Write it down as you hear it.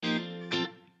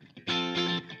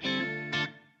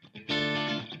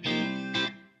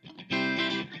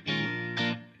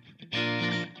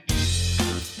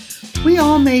We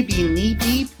all may be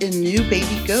knee-deep in new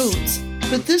baby goats,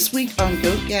 but this week on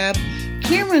Goat Gab,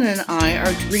 Cameron and I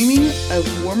are dreaming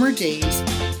of warmer days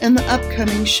and the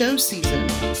upcoming show season.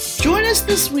 Join us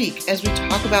this week as we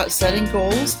talk about setting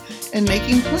goals and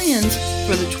making plans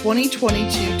for the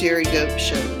 2022 Dairy Goat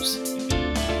shows.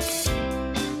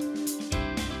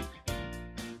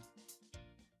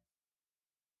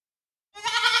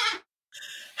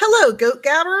 Hello, Goat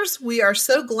Gabbers. We are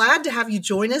so glad to have you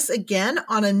join us again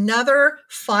on another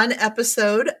fun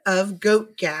episode of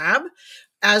Goat Gab.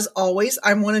 As always,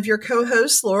 I'm one of your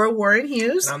co-hosts, Laura Warren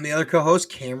Hughes. And I'm the other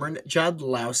co-host, Cameron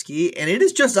Jodlowski, and it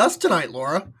is just us tonight,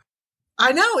 Laura.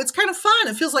 I know, it's kind of fun.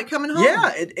 It feels like coming home.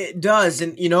 Yeah, it does.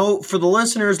 And, for the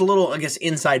listeners, a little,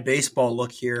 inside baseball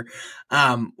look here.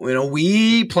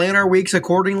 We plan our weeks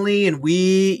accordingly, and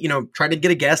we, try to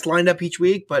get a guest lined up each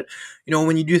week. But,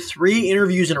 when you do 3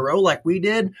 interviews in a row like we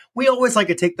did, we always like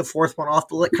to take the 4th one off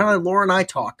to let kind of Laura and I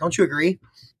talk. Don't you agree?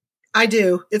 I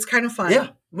do. It's kind of fun. Yeah,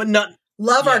 but not...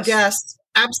 Love our guests.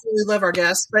 Absolutely love our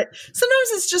guests. But sometimes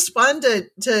it's just fun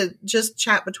to just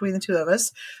chat between the two of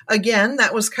us. Again,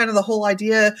 that was kind of the whole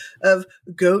idea of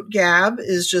Goat Gab,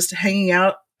 is just hanging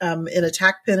out in a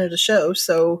tack pen at a show.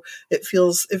 So it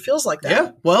feels like that.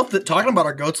 Yeah. Well, talking about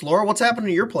our goats, Laura, what's happening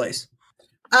to your place?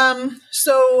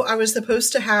 So I was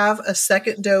supposed to have a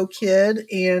second doe kid,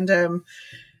 and the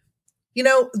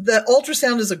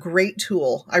ultrasound is a great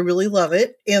tool. I really love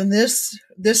it. And this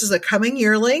is a coming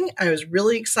yearling. I was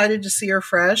really excited to see her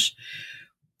fresh.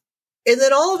 And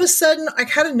then all of a sudden, I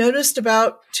kind of noticed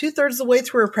about 2/3 of the way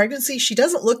through her pregnancy, she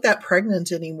doesn't look that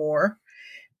pregnant anymore.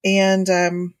 And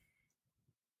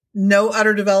no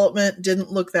udder development,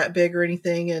 didn't look that big or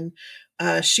anything.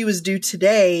 And she was due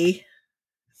today.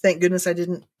 Thank goodness I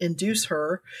didn't induce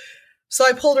her. So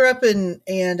I pulled her up and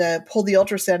pulled the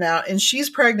ultrasound out, and she's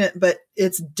pregnant, but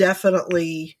it's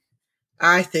definitely,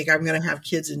 I think I'm going to have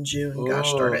kids in June.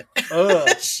 Gosh darn it.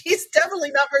 She's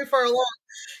definitely not very far along.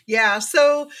 Yeah.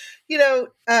 So,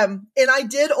 and I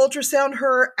did ultrasound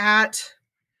her at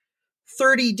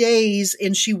 30 days,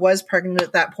 and she was pregnant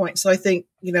at that point. So I think,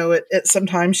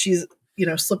 sometimes she's,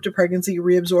 slipped a pregnancy,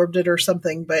 reabsorbed it or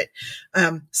something, but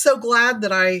so glad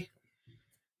that I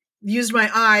used my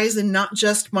eyes and not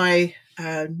just my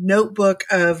notebook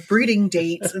of breeding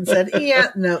dates and said,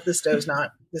 no, this doe's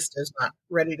not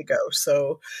ready to go.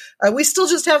 So we still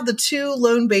just have the 2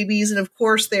 lone babies. And of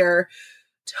course they're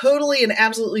totally and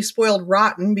absolutely spoiled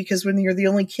rotten, because when you're the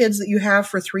only kids that you have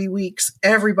for 3 weeks,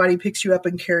 everybody picks you up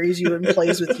and carries you and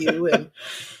plays with you. And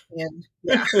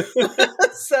yeah.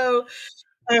 So,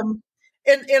 and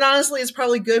honestly, it's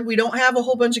probably good we don't have a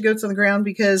whole bunch of goats on the ground,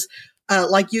 because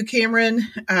like you, Cameron,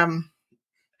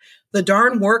 the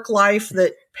darn work life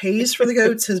that pays for the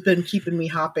goats has been keeping me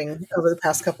hopping over the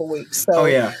past couple weeks.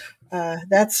 So,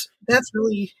 that's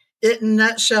really it in a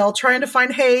nutshell. Trying to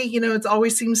find hay. It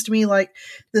always seems to me like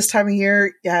this time of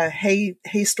year, hay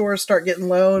stores start getting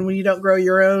low, and when you don't grow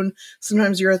your own,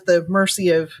 sometimes you're at the mercy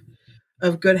of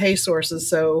good hay sources.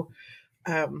 So,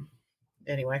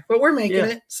 anyway, but we're making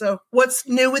it. So what's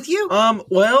new with you?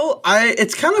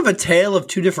 It's kind of a tale of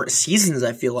 2 different seasons.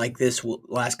 I feel like this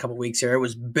last couple weeks here. It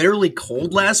was bitterly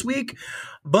cold last week,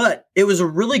 but it was a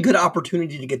really good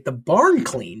opportunity to get the barn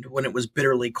cleaned when it was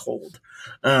bitterly cold.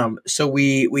 So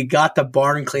we got the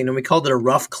barn cleaned, and we called it a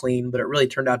rough clean, but it really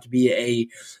turned out to be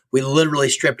we literally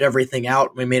stripped everything out,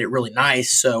 and we made it really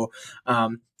nice. So,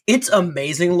 it's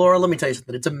amazing, Laura. Let me tell you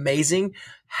something. It's amazing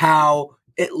how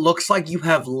it looks like you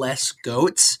have less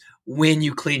goats when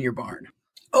you clean your barn.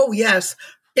 Oh, yes.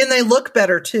 And they look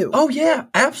better, too. Oh, yeah,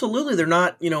 absolutely. They're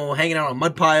not, hanging out on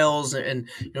mud piles and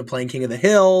playing King of the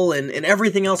Hill and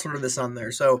everything else under the sun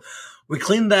there. So we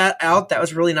cleaned that out. That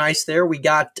was really nice there. We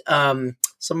got some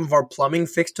of our plumbing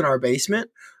fixed in our basement.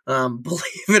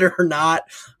 Believe it or not,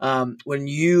 when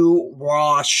you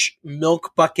wash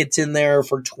milk buckets in there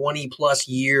for 20 plus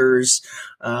years,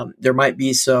 there might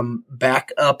be some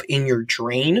backup in your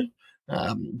drain.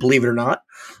 Believe it or not.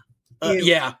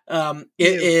 It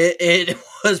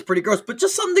was pretty gross, but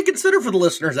just something to consider for the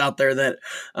listeners out there that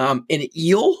an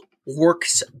eel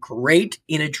works great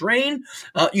in a drain.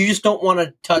 You just don't want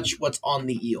to touch what's on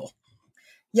the eel.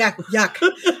 Yeah, yuck.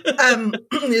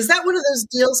 Is that one of those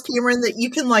deals, Cameron, that you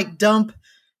can dump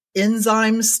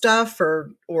enzyme stuff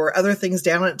or other things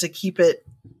down it to keep it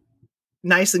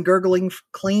nice and gurgling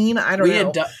clean? I don't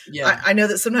know. I know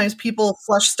that sometimes people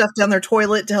flush stuff down their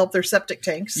toilet to help their septic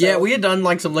tanks. So. Yeah, we had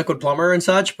done some liquid plumber and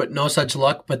such, but no such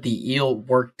luck. But the eel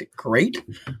worked great.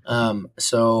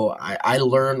 So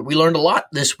we learned a lot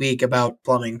this week about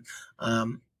plumbing. Not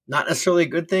necessarily a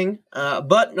good thing,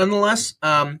 but nonetheless,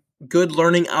 good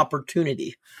learning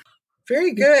opportunity.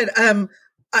 Very good.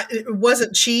 Was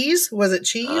it cheese? Was it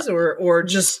cheese or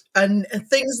just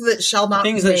things that shall not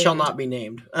things be that named? shall not be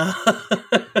named?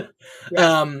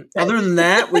 Yeah. Other than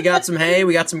that, we got some hay,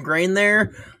 we got some grain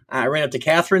there. I ran up to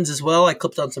Catherine's as well. I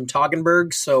clipped on some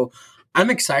Toggenburgs, so I'm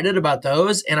excited about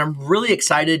those, and I'm really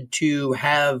excited to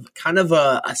have kind of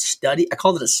a study. I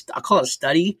call it a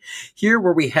study here,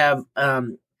 where we have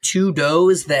two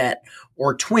does that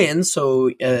or twins,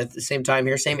 so at the same time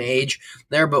here, same age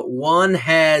there, but one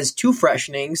has two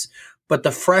freshenings, but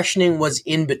the freshening was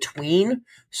in between.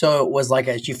 So it was like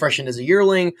she freshened as a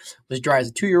yearling, was dry as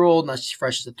a 2-year-old, now she's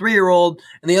fresh as a 3-year-old,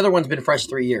 and the other one's been fresh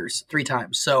 3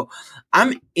 times. So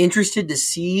I'm interested to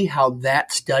see how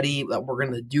that study that we're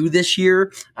going to do this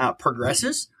year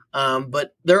progresses.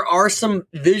 But there are some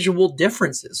visual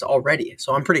differences already.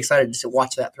 So I'm pretty excited to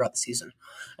watch that throughout the season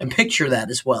and picture that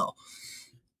as well.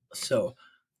 So,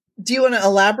 do you want to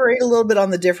elaborate a little bit on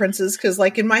the differences? Because,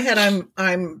 like, in my head,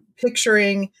 I'm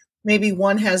picturing maybe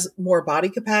one has more body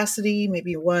capacity,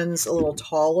 maybe one's a little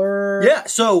taller. Yeah.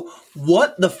 So,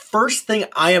 the first thing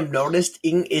I am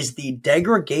noticing is the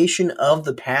degradation of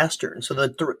the pastern. So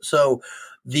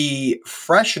the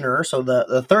freshener, so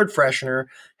the third freshener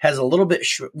has a little bit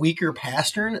weaker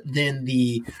pastern than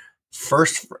the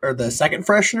first or the second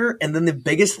freshener, and then the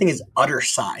biggest thing is udder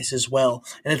size as well,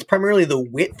 and it's primarily the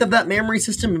width of that mammary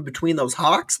system in between those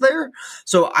hocks there.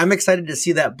 So I'm excited to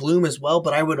see that bloom as well,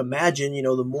 but I would imagine,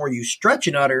 the more you stretch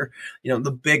an udder,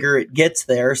 the bigger it gets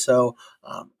there. So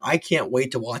I can't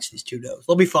wait to watch these two does.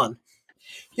 They'll be fun.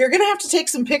 You're going to have to take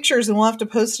some pictures, and we'll have to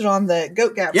post it on the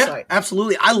Goat Gab site. Yeah,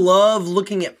 absolutely. I love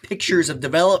looking at pictures of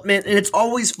development, and it's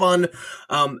always fun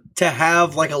to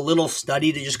have like a little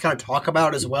study to just kind of talk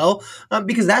about as well,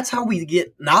 because that's how we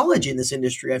get knowledge in this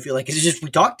industry. I feel like it's just we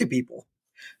talk to people.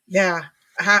 Yeah.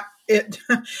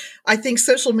 I think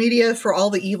social media, for all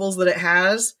the evils that it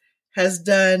has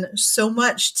done so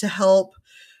much to help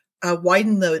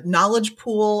widen the knowledge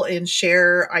pool and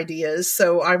share ideas.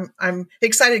 So I'm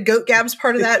excited. Goat Gab's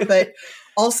part of that, but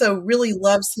also really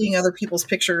love seeing other people's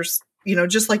pictures.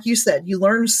 Just like you said, you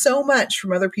learn so much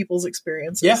from other people's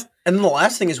experiences. Yeah. And then the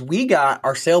last thing is we got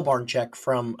our sale barn check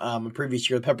from a previous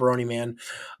year, the Pepperoni Man.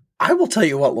 I will tell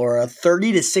you what, Laura,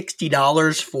 $30 to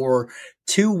 $60 for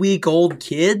 2-week-old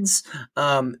kids.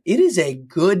 It is a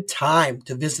good time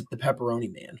to visit the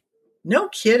Pepperoni Man. No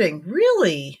kidding.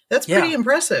 Really? That's pretty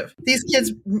impressive. These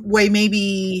kids weigh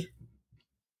maybe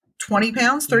 20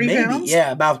 pounds, 30 pounds?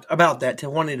 Yeah, about that,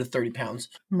 20 to 30 pounds.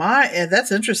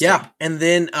 That's interesting. Yeah, and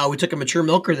then we took a mature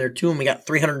milker there too, and we got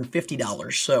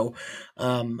 $350. So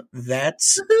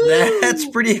that's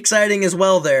pretty exciting as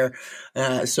well there.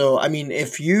 So I mean,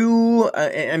 if you're,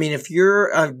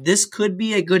 this could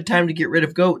be a good time to get rid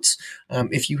of goats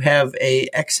if you have a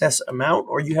excess amount,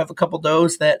 or you have a couple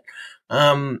does that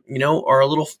are a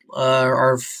little,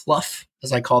 are fluff,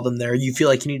 as I call them there. You feel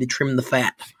like you need to trim the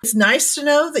fat. It's nice to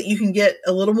know that you can get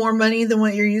a little more money than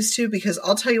what you're used to, because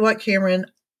I'll tell you what, Cameron,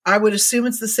 I would assume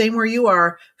it's the same where you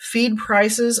are. Feed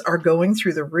prices are going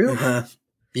through the roof. Uh-huh.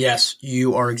 Yes,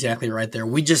 you are exactly right there.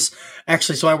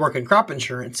 So I work in crop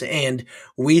insurance, and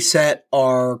we set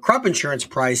our crop insurance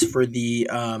price for the,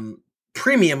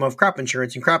 premium of crop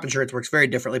insurance, and crop insurance works very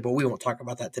differently, but we won't talk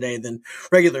about that today than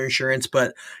regular insurance.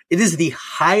 But it is the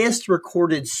highest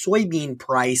recorded soybean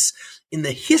price in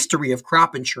the history of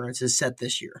crop insurance is set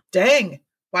this year. Dang.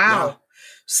 Wow. Yeah.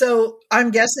 So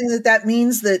I'm guessing that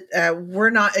means that we're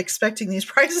not expecting these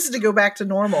prices to go back to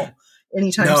normal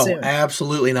anytime soon. No,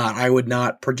 absolutely not. I would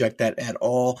not project that at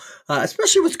all,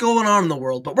 especially what's going on in the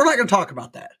world, but we're not going to talk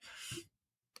about that.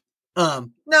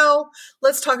 No,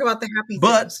 let's talk about the happy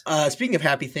things. But speaking of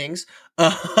happy things,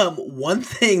 one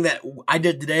thing that I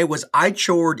did today was I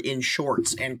chored in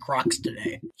shorts and Crocs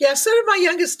today. Yeah, so did my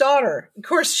youngest daughter. Of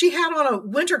course, she had on a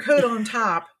winter coat on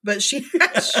top, but she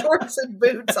had shorts and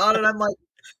boots on, and I'm like,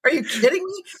 are you kidding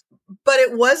me? But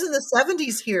it was in the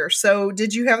 70s here. So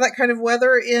did you have that kind of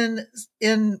weather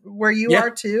in where you are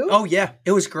too? Oh yeah,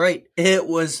 it was great. It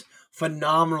was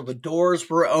phenomenal. The doors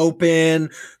were open.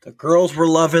 The girls were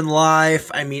loving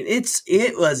life. I mean,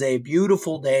 it was a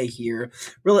beautiful day here.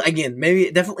 Really, again,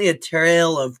 definitely a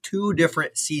tale of two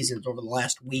different seasons over the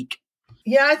last week.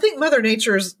 Yeah, I think Mother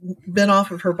Nature's been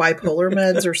off of her bipolar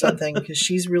meds or something, because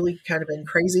she's really kind of been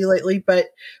crazy lately.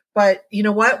 But you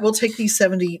know what? We'll take these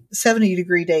 70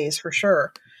 degree days for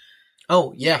sure.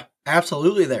 Oh yeah,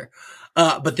 absolutely there.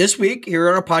 But this week here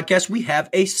on our podcast, we have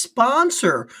a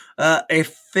sponsor. A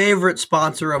favorite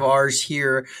sponsor of ours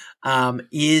here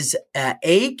is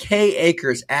AK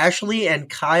Acres, Ashley and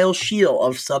Kyle Scheel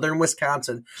of Southern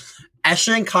Wisconsin.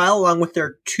 Ashley and Kyle, along with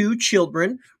their 2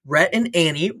 children, Rhett and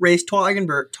Annie, raised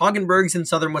Toggenburgs in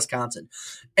southern Wisconsin.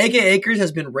 AK Acres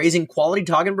has been raising quality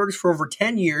Toggenburgs for over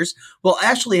 10 years, while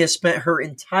Ashley has spent her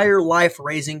entire life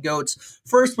raising goats,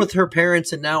 first with her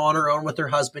parents and now on her own with her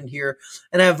husband here,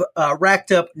 and have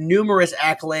racked up numerous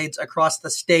accolades across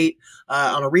the state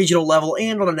on a regional level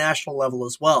and on a national level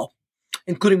as well,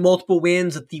 including multiple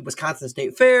wins at the Wisconsin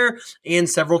State Fair and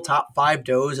several top 5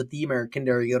 does at the American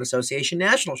Dairy Goat Association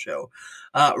National Show.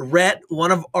 Rhett,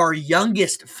 one of our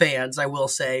youngest fans, I will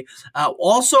say,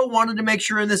 also wanted to make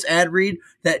sure in this ad read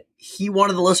that he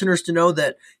wanted the listeners to know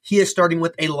that he is starting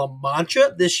with a La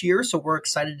Mancha this year, so we're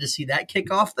excited to see that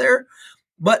kick off there.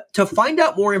 But to find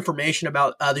out more information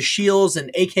about the Shields and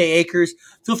AK Acres,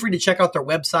 feel free to check out their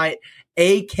website,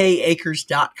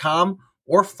 akacres.com,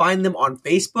 or find them on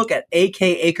Facebook at AK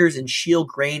Acres and Shield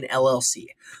Grain LLC.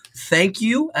 Thank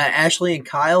you, Ashley and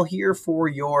Kyle here for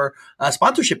your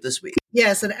sponsorship this week.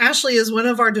 Yes, and Ashley is one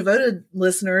of our devoted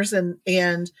listeners, and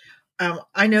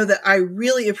I know that I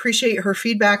really appreciate her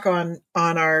feedback on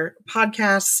our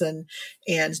podcasts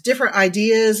and different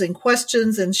ideas and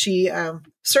questions, and she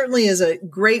certainly is a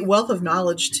great wealth of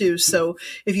knowledge too. So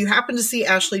if you happen to see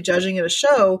Ashley judging at a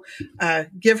show,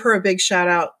 give her a big shout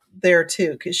out there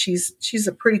too, because she's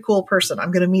a pretty cool person.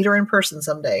 I'm going to meet her in person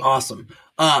someday. Awesome.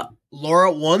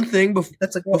 Laura, one thing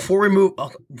before we move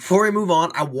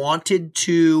on, I wanted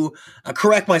to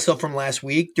correct myself from last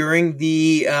week during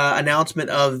the announcement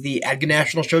of the ADGA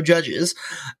National Show judges.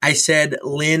 I said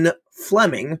Lynn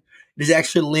Fleming. It is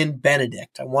actually Lynn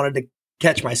Benedict. I wanted to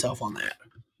catch myself on that.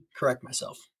 Correct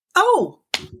myself. Oh,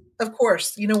 of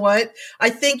course. You know what? I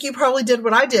think you probably did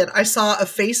what I did. I saw a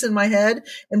face in my head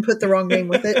and put the wrong name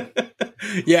with it.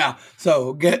 Yeah.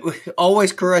 So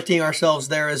always correcting ourselves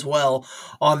there as well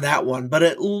on that one. But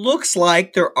it looks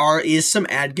like there is some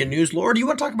ADGA news. Laura, do you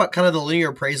want to talk about kind of the linear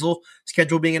appraisal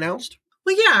schedule being announced?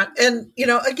 Well, yeah. And,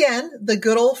 again, the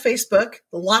good old Facebook,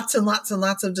 lots and lots and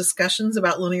lots of discussions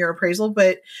about linear appraisal,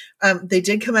 but they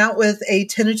did come out with a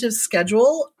tentative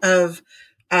schedule of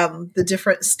the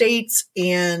different states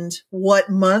and what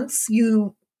months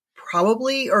you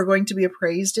probably are going to be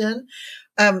appraised in.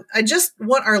 I just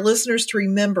want our listeners to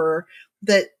remember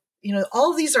that,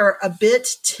 all of these are a bit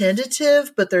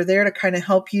tentative, but they're there to kind of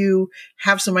help you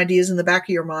have some ideas in the back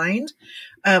of your mind.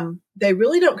 They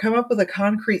really don't come up with a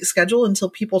concrete schedule until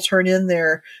people turn in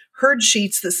their herd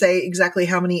sheets that say exactly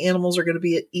how many animals are going to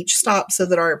be at each stop so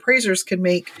that our appraisers can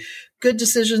make good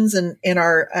decisions and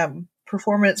our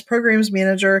performance programs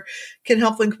manager can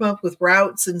help them come up with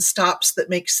routes and stops that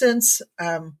make sense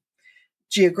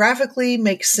geographically,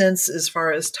 make sense as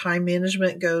far as time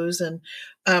management goes, and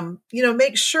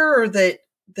make sure that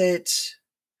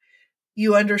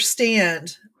you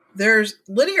understand there's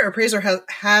linear appraiser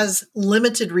has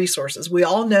limited resources. We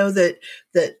all know that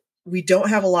we don't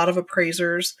have a lot of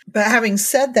appraisers, but having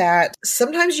said that,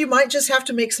 sometimes you might just have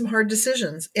to make some hard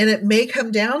decisions, and it may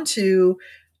come down to,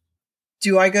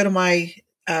 do I go to my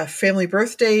family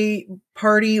birthday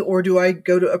party, or do I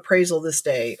go to appraisal this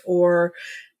day? Or,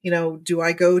 do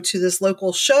I go to this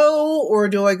local show, or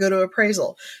do I go to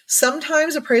appraisal?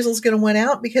 Sometimes appraisal is going to win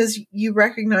out because you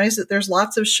recognize that there's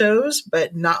lots of shows,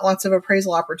 but not lots of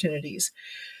appraisal opportunities.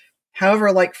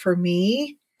 However, like for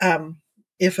me,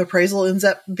 if appraisal ends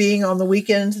up being on the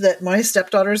weekend that my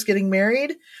stepdaughter is getting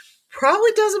married,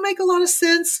 probably doesn't make a lot of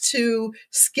sense to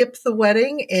skip the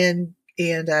wedding and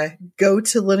go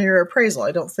to linear appraisal.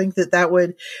 I don't think that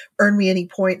would earn me any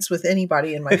points with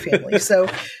anybody in my family. So,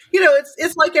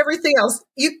 it's like everything else.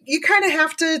 You kind of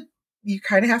have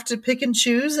to pick and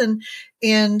choose, and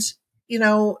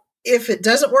if it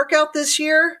doesn't work out this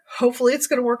year, hopefully it's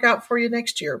going to work out for you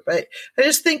next year. But I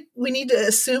just think we need to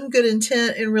assume good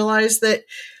intent and realize that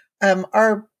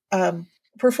our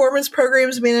performance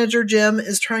programs manager, Jim,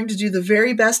 is trying to do the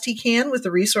very best he can with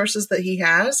the resources that he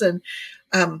has. And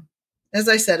as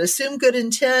I said, assume good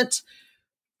intent,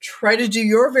 try to do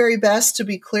your very best to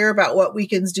be clear about what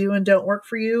weekends do and don't work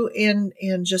for you, and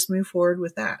just move forward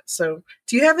with that. So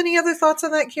do you have any other thoughts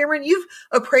on that, Cameron? You've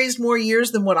appraised more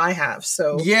years than what I have.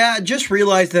 So yeah, just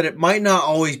realize that it might not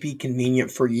always be convenient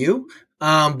for you.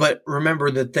 But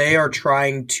remember that they are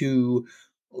trying to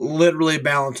literally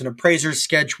balance an appraiser's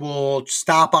schedule,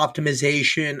 stop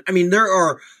optimization. I mean, there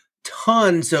are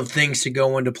tons of things to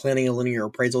go into planning a linear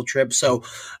appraisal trip. So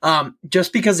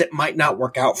just because it might not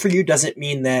work out for you doesn't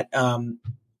mean that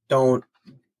don't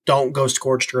go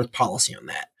scorched earth policy on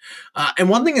that. And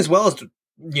one thing as well is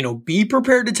be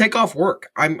prepared to take off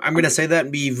work. I'm going to say that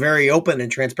and be very open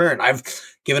and transparent. I've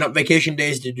given up vacation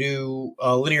days to do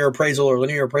linear appraisal or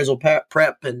linear appraisal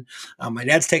prep, and my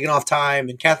dad's taken off time,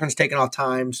 and Catherine's taken off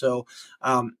time. So,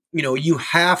 you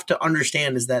have to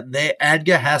understand is that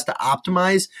ADGA has to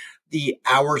optimize the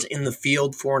hours in the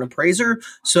field for an appraiser.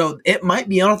 So it might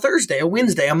be on a Thursday, a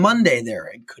Wednesday, a Monday there.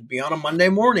 It could be on a Monday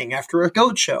morning after a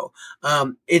goat show.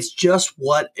 It's just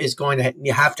what is going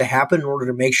to have to happen in order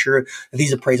to make sure that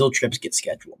these appraisal trips get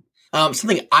scheduled.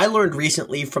 Something I learned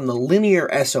recently from the linear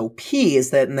SOP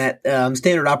is that in that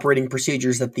standard operating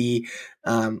procedures that the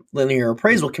linear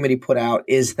appraisal committee put out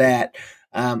is that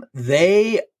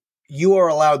you are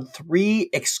allowed 3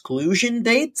 exclusion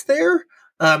dates there.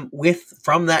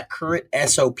 From that current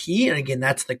SOP. And again,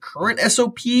 that's the current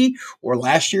SOP or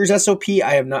last year's SOP.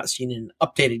 I have not seen an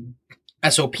updated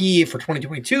SOP for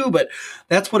 2022, but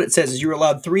that's what it says is you're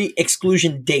allowed 3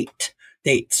 exclusion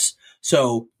dates.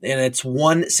 So, and it's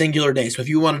 1 singular day. So if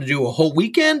you wanted to do a whole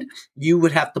weekend, you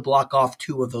would have to block off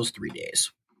 2 of those 3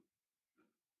 days.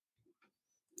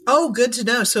 Oh, good to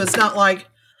know. So it's not like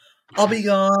I'll be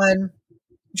gone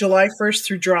July 1st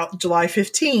through July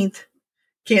 15th.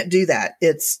 Can't do that.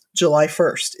 It's July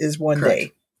 1st is one Correct.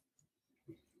 day.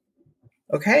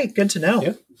 Okay, good to know.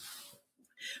 Yeah.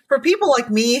 For people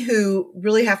like me who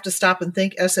really have to stop and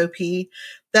think SOP,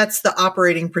 that's the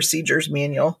operating procedures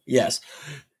manual. Yes.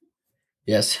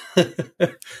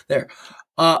 There.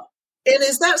 And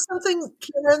is that something,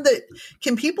 Karen, that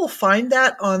can people find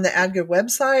that on the ADGA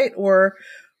website, or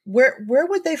where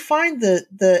would they find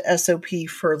the SOP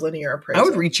for linear appraisal? I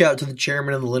would reach out to the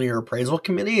chairman of the linear appraisal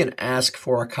committee and ask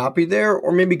for a copy there,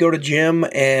 or maybe go to Jim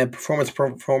and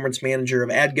performance manager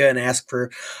of ADGA and ask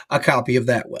for a copy of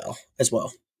that as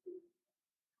well.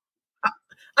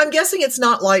 I'm guessing it's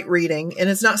not light reading, and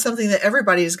it's not something that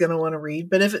everybody is going to want to read.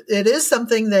 But if it is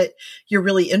something that you're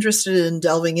really interested in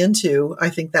delving into, I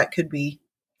think that could be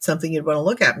something you'd want to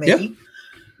look at, maybe.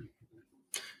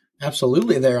 Yeah.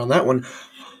 Absolutely there on that one.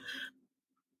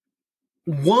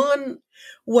 Is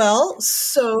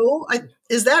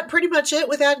that pretty much it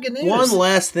with ADGA News? One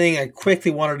last thing I quickly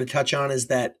wanted to touch on is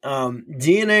that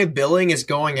DNA billing is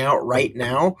going out right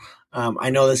now.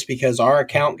 I know this because our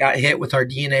account got hit with our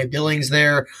DNA billings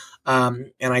there.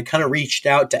 And I kind of reached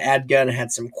out to ADGA and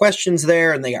had some questions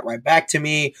there, and they got right back to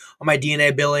me on my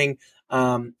DNA billing.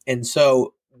 And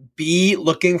so be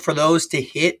looking for those to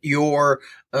hit your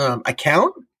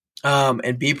account.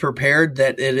 And be prepared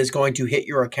that it is going to hit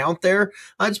your account there.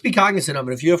 Just be cognizant of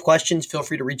it. If you have questions, feel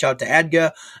free to reach out to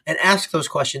ADGA and ask those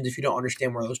questions if you don't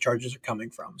understand where those charges are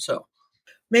coming from. So,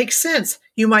 makes sense.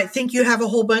 You might think you have a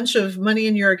whole bunch of money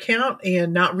in your account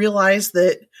and not realize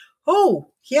that,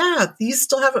 these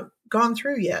still haven't gone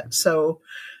through yet. So,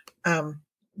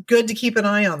 good to keep an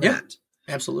eye on that.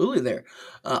 Absolutely there.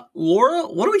 Laura,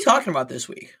 what are we talking about this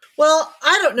week? Well,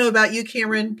 I don't know about you,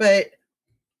 Cameron, but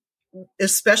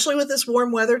especially with this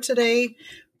warm weather today,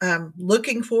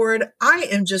 looking forward, I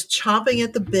am just chomping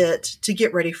at the bit to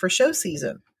get ready for show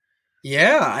season.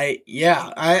 I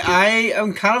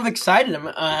am kind of excited.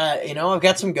 I've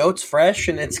got some goats fresh,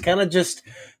 and it's kind of just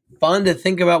fun to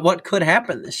think about what could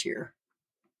happen this year.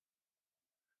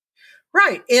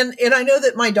 Right. And I know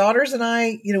that my daughters and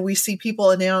I, we see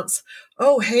people announce,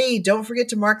 oh, hey, don't forget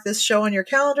to mark this show on your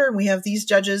calendar. And we have these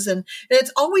judges. And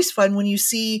it's always fun when you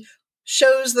see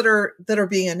shows that are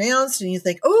being announced and you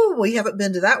think, oh, we haven't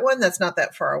been to that one. That's not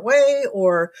that far away.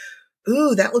 Or,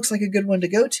 ooh, that looks like a good one to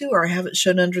go to. Or I haven't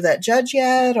shown under that judge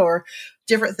yet, or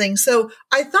different things. So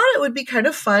I thought it would be kind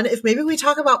of fun if maybe we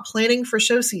talk about planning for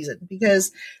show season,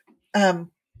 because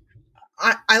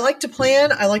I like to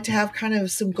plan. I like to have kind of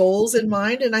some goals in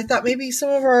mind. And I thought maybe some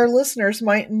of our listeners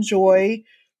might enjoy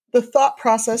the thought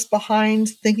process behind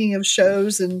thinking of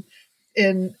shows and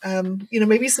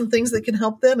maybe some things that can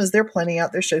help them as they're planning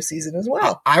out their show season as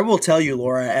well. I will tell you,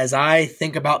 Laura, as I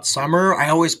think about summer, I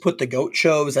always put the goat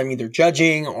shows I'm either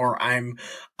judging or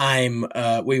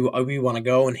we want to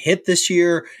go and hit this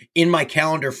year in my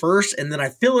calendar first, and then I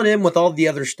fill it in with all the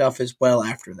other stuff as well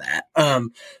after that.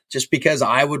 Just because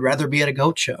I would rather be at a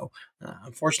goat show.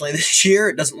 Unfortunately, this year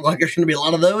it doesn't look like there's going to be a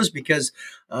lot of those because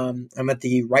I'm at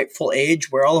the rightful age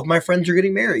where all of my friends are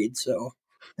getting married. So.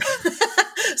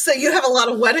 So you have a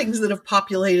lot of weddings that have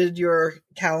populated your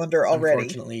calendar already.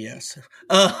 Unfortunately, yes.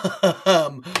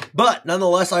 But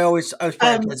nonetheless, I was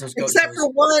prioritize those goat except shows. for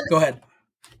one. Go ahead.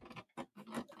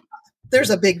 There's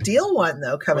a big deal one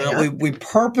though coming up. We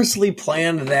purposely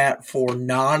planned that for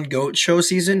non-goat show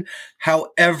season.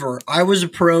 However, I was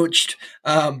approached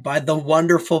by the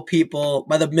wonderful people,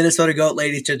 by the Minnesota Goat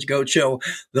Ladies Judge Goat Show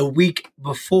the week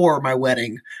before my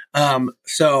wedding.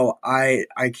 So I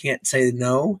can't say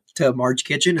no to Marge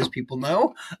Kitchen, as people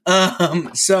know.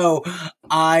 So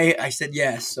I said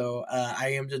yes. So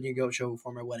I am judging a goat show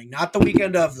before my wedding. Not the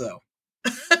weekend of, though.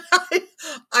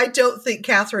 I don't think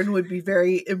Catherine would be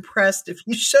very impressed if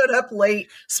you showed up late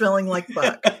smelling like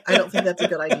Buck. I don't think that's a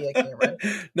good idea, Cameron.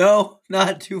 No,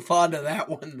 not too fond of that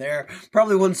one there.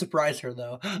 Probably wouldn't surprise her,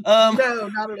 though. No,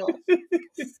 not at all.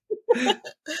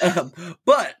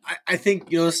 But I think,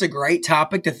 this is a great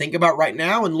topic to think about right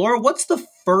now. And Laura, what's the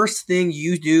first thing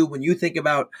you do when you think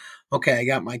about, okay, I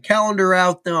got my calendar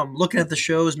out there, I'm looking at the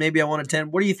shows, maybe I want to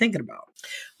attend. What are you thinking about?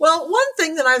 Well, one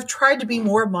thing that I've tried to be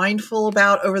more mindful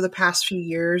about over the past few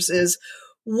years is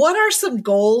what are some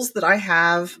goals that I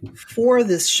have for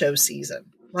this show season?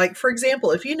 Like, for example,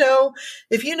 if you know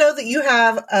that you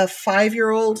have a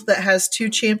 5-year-old that has 2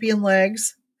 champion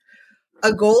legs,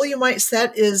 a goal you might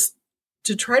set is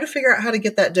to try to figure out how to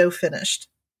get that doe finished.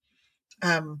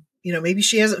 Maybe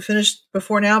she hasn't finished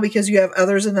before now because you have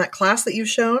others in that class that you've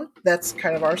shown. That's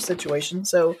kind of our situation.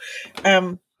 So,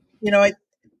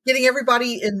 getting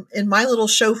everybody in my little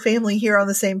show family here on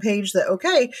the same page that,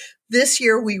 okay, this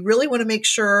year we really want to make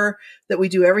sure that we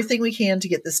do everything we can to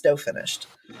get this doe finished.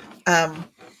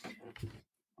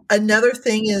 Another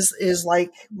thing is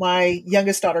like my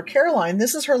youngest daughter, Caroline,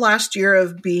 this is her last year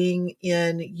of being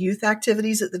in youth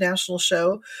activities at the national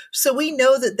show. So we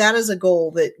know that is a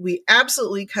goal that we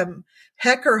absolutely come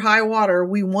heck or high water.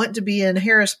 We want to be in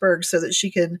Harrisburg so that she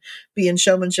can be in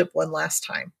showmanship one last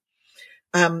time.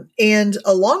 And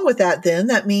along with that, then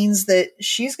that means that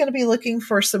she's going to be looking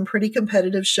for some pretty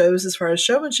competitive shows as far as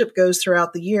showmanship goes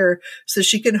throughout the year so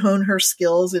she can hone her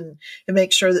skills and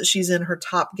make sure that she's in her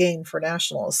top game for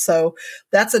nationals. So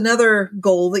that's another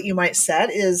goal that you might set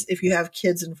is if you have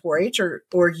kids in 4-H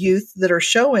or youth that are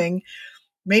showing,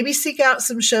 maybe seek out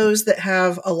some shows that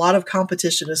have a lot of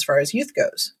competition as far as youth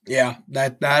goes. Yeah,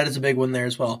 that is a big one there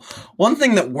as well. One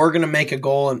thing that we're going to make a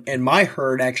goal in my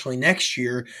herd actually next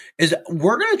year is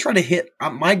we're going to try to hit,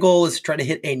 my goal is to try to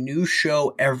hit a new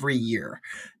show every year.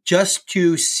 Just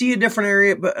to see a different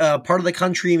area, part of the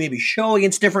country, maybe show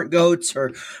against different goats,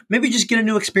 or maybe just get a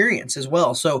new experience as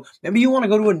well. So maybe you want to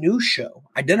go to a new show.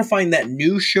 Identifying that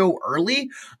new show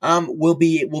early will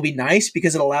be nice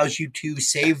because it allows you to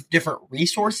save different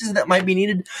resources that might be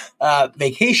needed.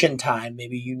 Vacation time,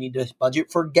 maybe you need to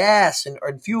budget for gas and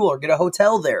fuel or get a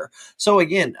hotel there. So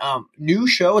again, new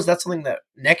shows, that's something that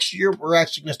next year we're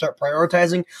actually going to start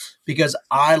prioritizing because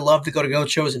I love to go to goat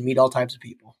shows and meet all types of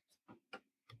people.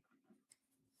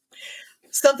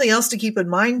 Something else to keep in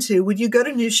mind too, when you go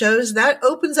to new shows, that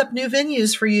opens up new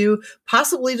venues for you,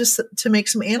 possibly to make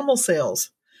some animal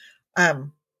sales.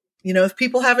 If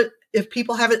people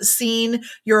haven't seen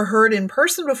your herd in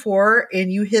person before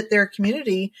and you hit their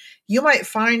community, you might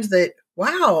find that,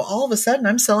 wow, all of a sudden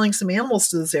I'm selling some animals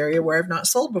to this area where I've not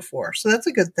sold before. So that's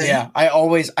a good thing. Yeah, I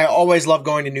always love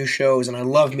going to new shows and I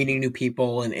love meeting new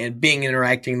people and being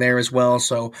interacting there as well.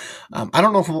 So I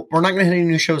don't know if we're not going to hit any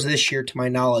new shows this year to my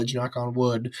knowledge, knock on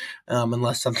wood,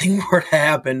 unless something were to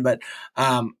happen. But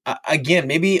again,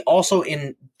 maybe also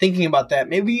in thinking about that,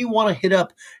 maybe you want to hit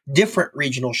up different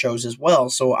regional shows as well.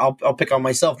 So I'll pick on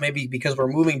myself, maybe because we're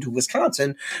moving to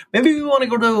Wisconsin, maybe we want to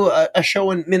go to a show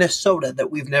in Minnesota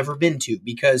that we've never been to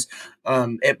because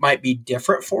it might be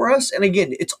different for us. And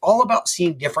again, it's all about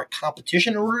seeing different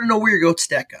competition in order to know where your goats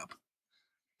stack up.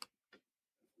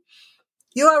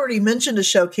 You already mentioned a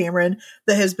show, Cameron,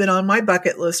 that has been on my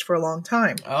bucket list for a long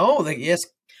time. Oh, yes.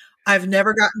 I've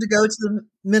never gotten to go to the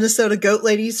Minnesota Goat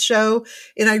Ladies show,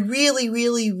 and I really,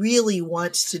 really, really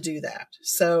want to do that.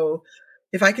 So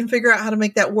if I can figure out how to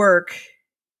make that work,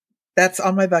 that's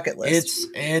on my bucket list.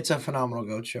 It's a phenomenal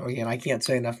goat show. Again, I can't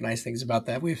say enough nice things about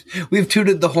that. We've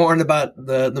tooted the horn about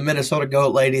the Minnesota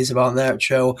Goat Ladies about that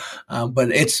show,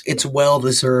 but it's well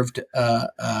deserved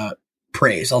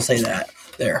praise. I'll say that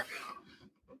there.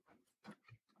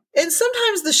 And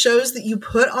sometimes the shows that you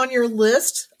put on your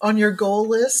list, on your goal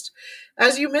list,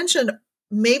 as you mentioned,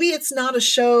 maybe it's not a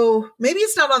show, maybe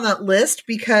it's not on that list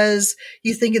because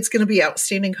you think it's going to be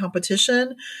outstanding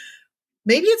competition.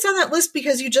 Maybe it's on that list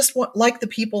because you just like the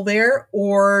people there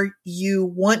or you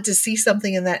want to see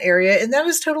something in that area, and that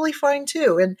is totally fine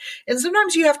too. And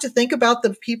sometimes you have to think about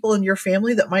the people in your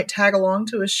family that might tag along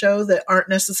to a show that aren't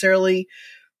necessarily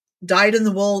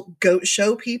dyed-in-the-wool goat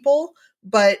show people,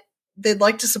 but they'd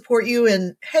like to support you.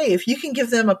 And hey, if you can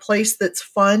give them a place that's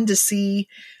fun to see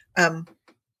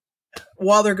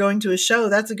while they're going to a show,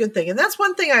 that's a good thing. And that's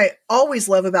one thing I always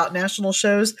love about national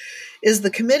shows is the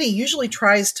committee usually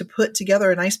tries to put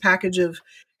together a nice package of,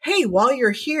 hey, while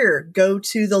you're here, go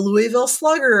to the Louisville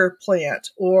Slugger plant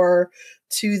or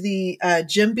to the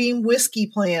Jim Beam whiskey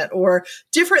plant or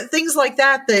different things like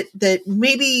that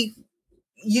maybe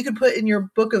you could put in your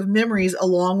book of memories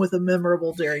along with a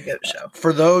memorable Dairy Goat show.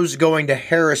 For those going to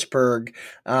Harrisburg,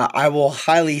 I will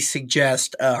highly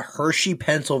suggest Hershey,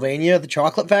 Pennsylvania, the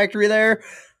chocolate factory there.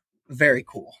 Very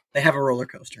cool. They have a roller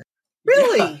coaster.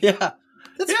 Really? Yeah.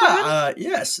 That's fun.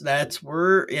 Yes, that's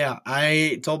where,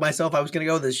 I told myself I was going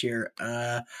to go this year.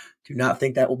 Do not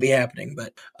think that will be happening,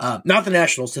 but not the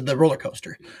Nationals, the roller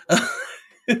coaster.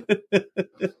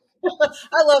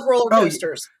 I love roller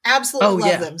coasters. Absolutely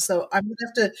love them. So I'm going to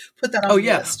have to put that on the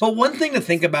list. But one thing to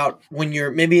think about when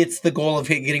maybe it's the goal of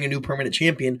getting a new permanent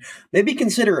champion, maybe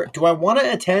consider, do I want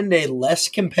to attend a less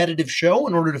competitive show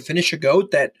in order to finish a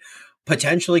goat that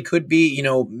potentially could be,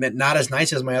 not as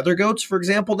nice as my other goats, for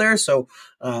example, there. So,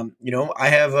 I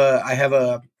have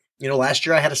a, last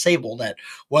year I had a sable that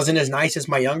wasn't as nice as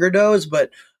my younger does, but,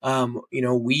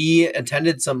 we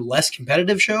attended some less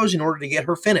competitive shows in order to get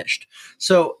her finished.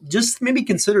 So just maybe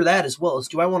consider that as well as,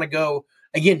 do I want to go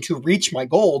again to reach my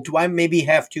goal? Do I maybe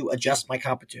have to adjust my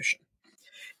competition?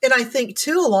 And I think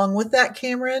too, along with that,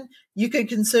 Cameron, you could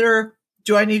consider,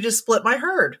 do I need to split my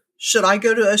herd? Should I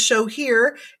go to a show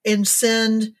here and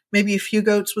send maybe a few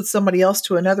goats with somebody else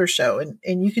to another show?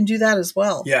 And you can do that as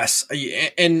well. Yes.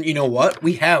 And you know what?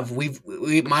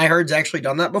 My herd's actually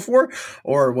done that before,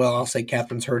 or I'll say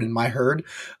Catherine's herd and my herd.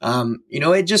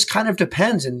 It just kind of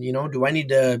depends. And, do I need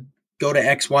to go to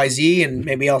XYZ and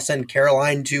maybe I'll send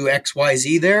Caroline to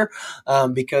XYZ there?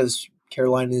 Because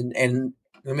Caroline and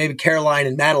maybe Caroline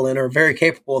and Madeline are very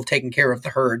capable of taking care of the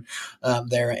herd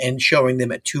there and showing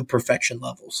them at two perfection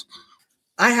levels.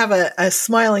 I have a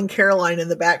smiling Caroline in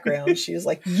the background. She was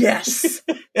like, yes.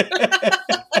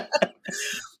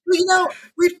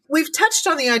 We've touched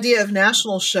on the idea of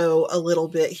national show a little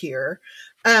bit here.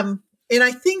 And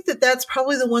I think that's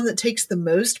probably the one that takes the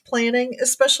most planning,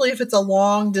 especially if it's a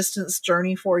long distance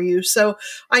journey for you. So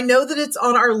I know that it's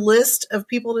on our list of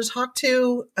people to talk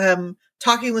to,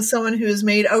 talking with someone who has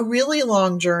made a really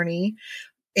long journey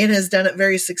and has done it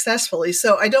very successfully.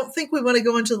 So I don't think we want to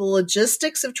go into the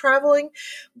logistics of traveling,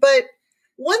 but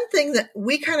one thing that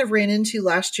we kind of ran into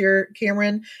last year,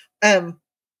 Cameron,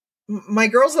 my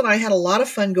girls and I had a lot of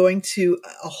fun going to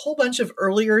a whole bunch of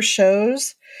earlier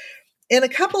shows, and a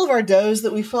couple of our does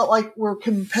that we felt like were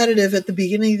competitive at the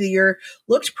beginning of the year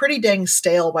looked pretty dang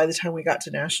stale by the time we got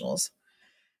to nationals.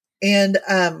 And,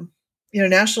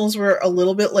 nationals were a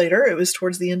little bit later. It was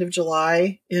towards the end of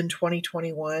July in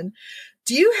 2021.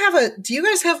 Do you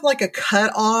guys have like a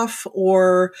cutoff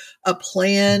or a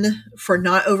plan for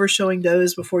not overshowing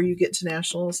does before you get to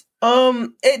nationals?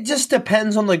 It just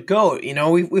depends on the goat.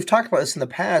 We've talked about this in the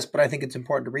past, but I think it's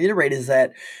important to reiterate is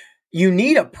that you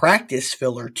need a practice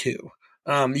filler too.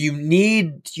 You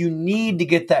need to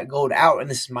get that goat out, and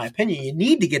this is my opinion. You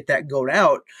need to get that goat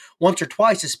out once or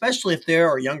twice, especially if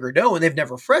they're a younger doe and they've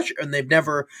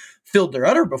never filled their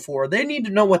udder before. They need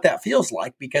to know what that feels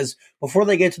like, because before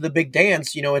they get to the big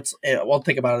dance, think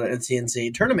about it. It's the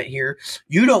NCAA tournament here.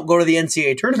 You don't go to the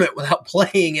NCAA tournament without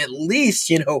playing at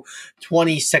least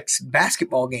 26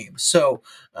 basketball games. So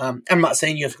I'm not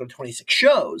saying you have to go to 26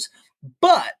 shows,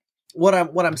 but what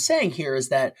I'm saying here is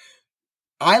that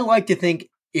I like to think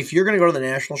if you're going to go to the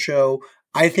national show,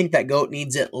 I think that goat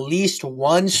needs at least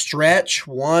one stretch,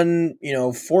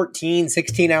 14,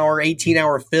 16 hour, 18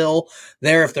 hour fill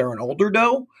there if they're an older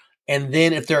doe. And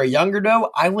then if they're a younger doe,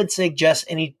 I would suggest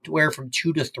anywhere from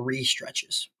 2 to 3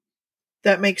 stretches.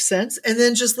 That makes sense. And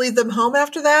then just leave them home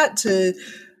after that to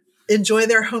enjoy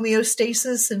their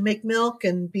homeostasis and make milk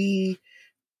and be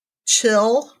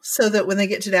chill, so that when they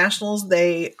get to nationals,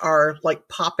 they are like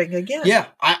popping again. Yeah,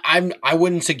 I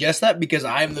wouldn't suggest that, because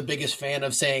I'm the biggest fan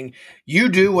of saying you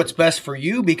do what's best for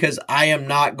you, because I am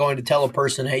not going to tell a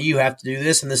person, hey, you have to do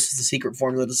this and this is the secret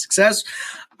formula to success.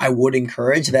 I would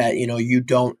encourage that, you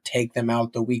don't take them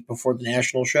out the week before the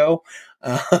national show,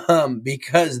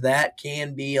 because that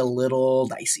can be a little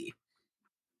dicey.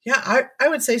 Yeah, I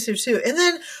would say so too. And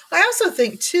then I also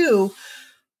think too,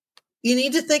 you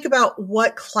need to think about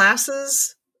what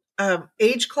classes,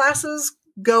 age classes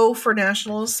go for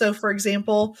nationals. So for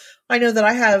example, I know that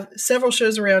I have several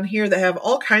shows around here that have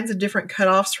all kinds of different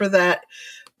cutoffs for that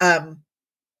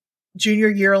junior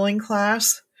yearling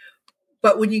class.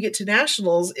 But when you get to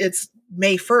nationals, it's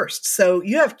May 1st. So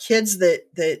you have kids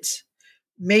that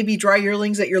may be dry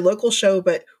yearlings at your local show,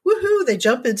 but woohoo, they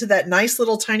jump into that nice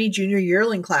little tiny junior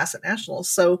yearling class at nationals.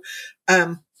 So,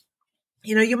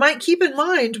 you might keep in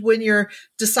mind when you're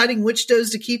deciding which does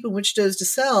to keep and which does to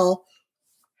sell.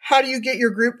 How do you get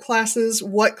your group classes?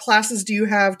 What classes do you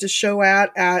have to show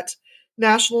at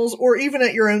nationals or even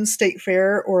at your own state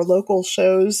fair or local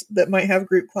shows that might have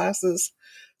group classes?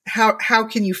 How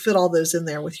can you fit all those in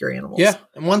there with your animals? Yeah,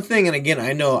 and one thing, and again,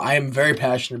 I know I am very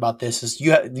passionate about this, is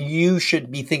you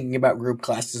should be thinking about group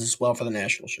classes as well for the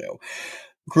national show.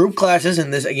 Group classes,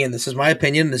 and this is my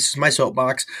opinion, this is my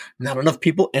soapbox, not enough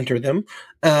people enter them.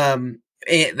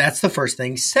 That's the first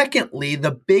thing. Secondly,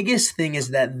 the biggest thing is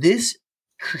that this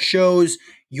shows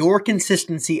your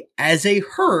consistency as a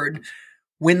herd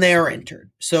when they are entered.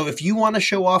 So if you want to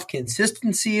show off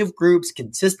consistency of groups,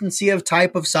 consistency of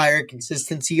type of sire,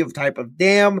 consistency of type of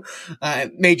dam,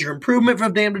 major improvement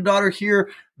from dam to daughter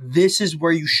here, this is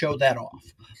where you show that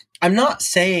off. I'm not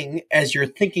saying, as you're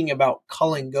thinking about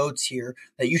culling goats here,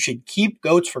 that you should keep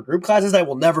goats for group classes. I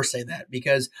will never say that,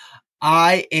 because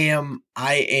I am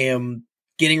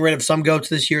getting rid of some goats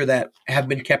this year that have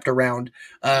been kept around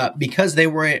because they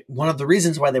were, one of the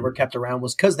reasons why they were kept around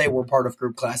was because they were part of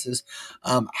group classes.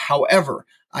 However,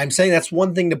 I'm saying that's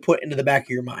one thing to put into the back of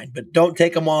your mind, but don't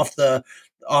take them off the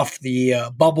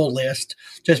bubble list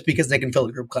just because they can fill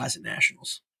a group class at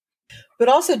nationals. But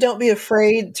also don't be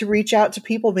afraid to reach out to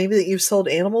people maybe that you've sold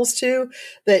animals to,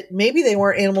 that maybe they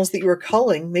weren't animals that you were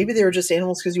culling. Maybe they were just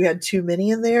animals because you had too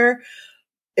many in there.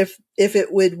 If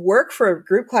it would work for a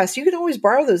group class, you can always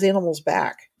borrow those animals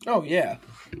back. Oh, yeah.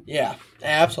 Yeah,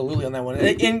 absolutely on that one.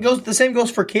 And the same goes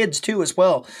for kids, too, as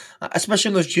well, especially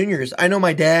in those juniors. I know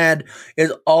my dad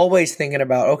is always thinking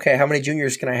about, okay, how many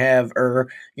juniors can I have? Or,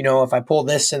 if I pull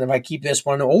this and if I keep this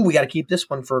one, we got to keep this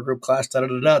one for a group class,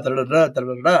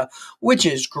 which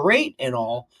is great and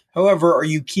all. However, are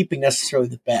you keeping necessarily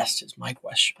the best is my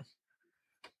question.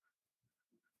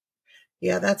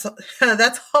 Yeah, that's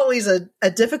always a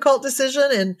difficult decision,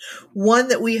 and one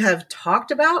that we have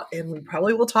talked about and we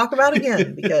probably will talk about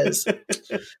again, because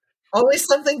always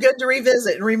something good to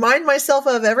revisit and remind myself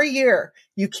of every year.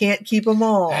 You can't keep them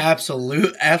all.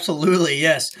 Absolutely,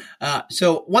 yes.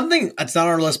 So one thing that's not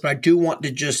on our list, but I do want to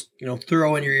just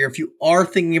throw in your ear, if you are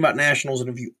thinking about nationals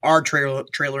and if you are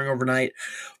trailering overnight,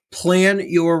 plan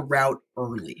your route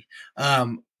early.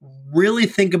 Really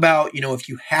think about, if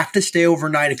you have to stay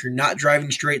overnight, if you're not driving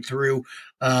straight through,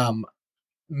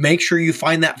 make sure you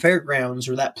find that fairgrounds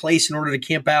or that place in order to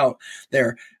camp out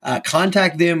there.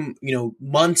 Contact them,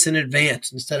 months in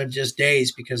advance instead of just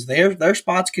days, because their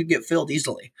spots could get filled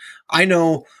easily. I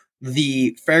know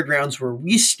the fairgrounds where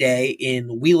we stay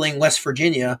in Wheeling, West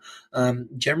Virginia,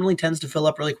 generally tends to fill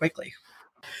up really quickly.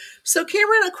 So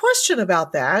Cameron, a question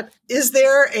about that. Is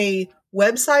there a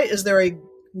website? Is there a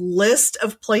list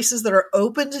of places that are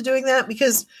open to doing that?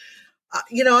 Because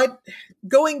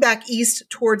going back east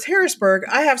towards Harrisburg,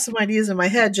 I have some ideas in my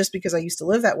head just because I used to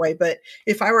live that way. But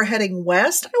if I were heading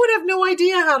west, I would have no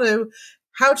idea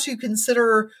how to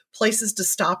consider places to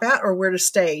stop at or where to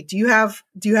stay. Do you have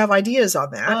ideas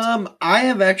on that? I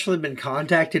have actually been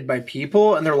contacted by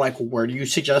people, and they're like, well, where do you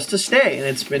suggest to stay? And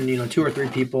it's been 2 or 3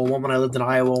 people, one when I lived in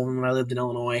Iowa, one when I lived in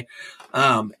Illinois.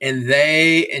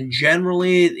 And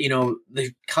generally,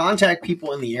 they contact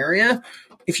people in the area.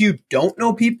 If you don't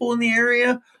know people in the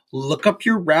area, look up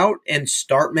your route and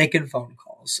start making phone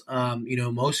calls.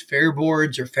 Most fair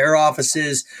boards or fair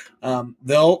offices,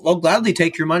 they'll gladly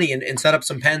take your money and set up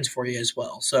some pens for you as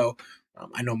well. So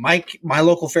I know my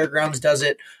local fairgrounds does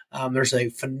it. There's a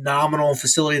phenomenal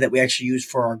facility that we actually use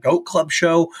for our goat club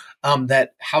show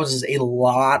that houses a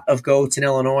lot of goats in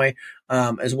Illinois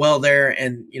as well there.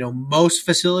 And, most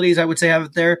facilities I would say have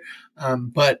it there.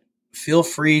 But feel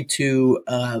free to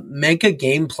make a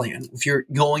game plan if you're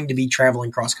going to be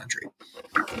traveling cross country.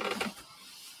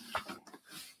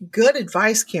 Good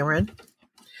advice, Cameron.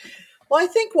 Well, I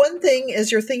think one thing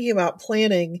as you're thinking about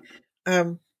planning,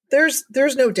 there's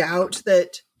no doubt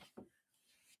that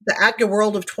the ADGA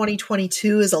world of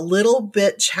 2022 is a little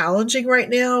bit challenging right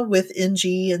now with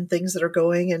NG and things that are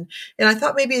going. And I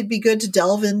thought maybe it'd be good to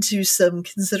delve into some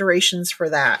considerations for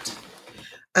that.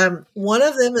 One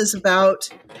of them is about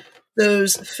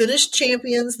those finished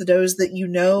champions, those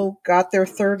that got their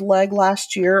third leg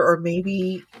last year, or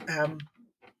maybe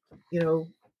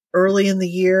early in the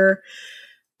year,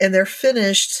 and they're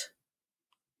finished,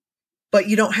 but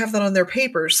you don't have that on their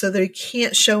papers, so they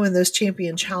can't show in those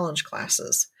champion challenge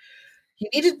classes. You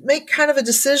need to make kind of a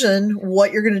decision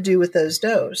what you're going to do with those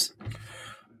does.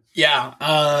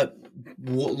 Yeah.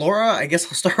 Laura, I guess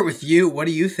I'll start with you. What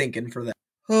are you thinking for that?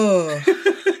 Oh,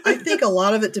 I think a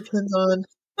lot of it depends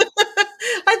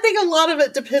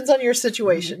on your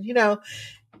situation.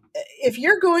 If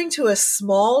you're going to a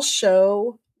small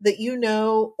show that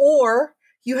or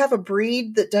you have a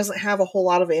breed that doesn't have a whole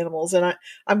lot of animals, and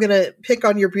I'm going to pick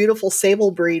on your beautiful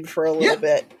sable breed for a little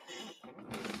bit.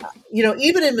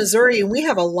 Even in Missouri, we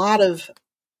have a lot of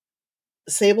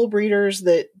sable breeders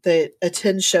that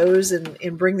attend shows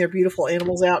and bring their beautiful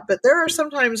animals out. But there are some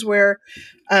times where,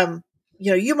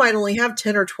 you might only have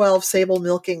 10 or 12 sable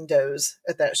milking does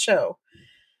at that show.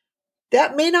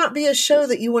 That may not be a show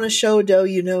that you want to show a doe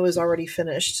is already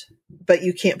finished, but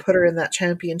you can't put her in that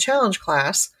champion challenge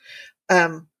class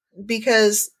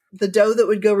because the doe that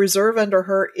would go reserve under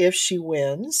her if she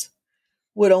wins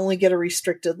would only get a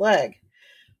restricted leg.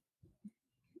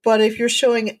 But if you're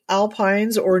showing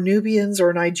alpines or Nubians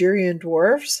or Nigerian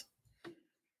dwarfs,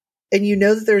 and you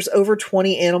know that there's over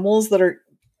 20 animals that are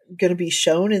going to be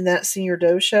shown in that senior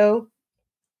doe show,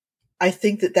 I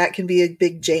think that can be a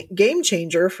big game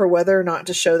changer for whether or not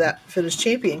to show that finished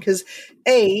champion. Because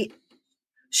A,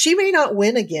 she may not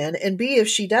win again, and B, if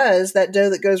she does, that doe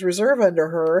that goes reserve under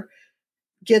her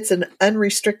gets an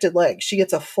unrestricted leg. She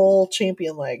gets a full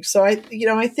champion leg. So I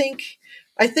think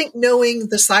knowing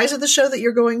the size of the show that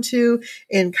you're going to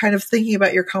and kind of thinking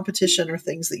about your competition are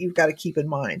things that you've got to keep in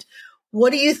mind.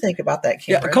 What do you think about that,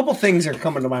 Cameron? Yeah, a couple things are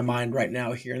coming to my mind right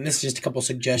now here, and this is just a couple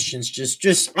suggestions.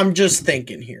 I'm just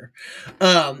thinking here.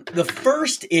 The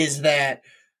first is that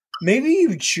maybe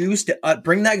you choose to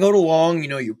bring that goat along.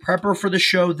 You prep her for the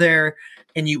show there,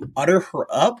 and you udder her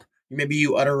up. Maybe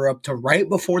you udder her up to right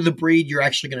before the breed you're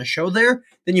actually going to show there.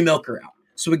 Then you milk her out.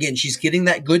 So again, she's getting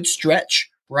that good stretch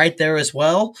right there as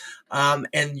well.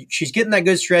 And she's getting that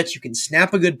good stretch. You can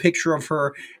snap a good picture of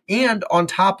her. And on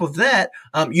top of that,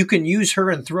 you can use her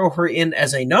and throw her in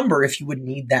as a number if you would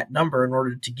need that number in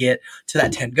order to get to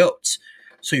that 10 goats.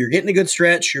 So you're getting a good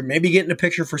stretch. You're maybe getting a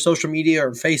picture for social media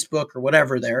or Facebook or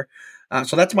whatever there.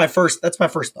 So that's my first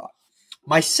thought.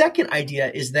 My second idea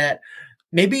is that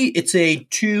maybe it's a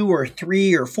 2 or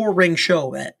 3 or 4 ring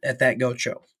show at that goat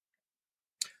show.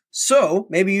 So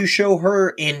maybe you show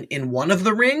her in one of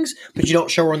the rings, but you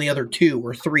don't show her in the other 2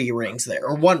 or 3 rings there,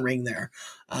 or 1 ring there.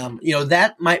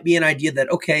 That might be an idea that,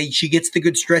 okay, she gets the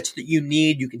good stretch that you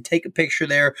need. You can take a picture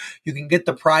there. You can get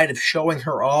the pride of showing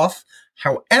her off.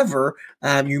 However,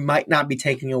 you might not be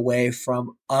taking away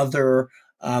from other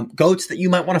goats that you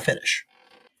might want to finish.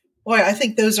 Boy, I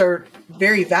think those are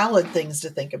very valid things to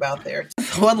think about there.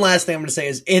 One last thing I'm going to say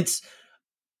is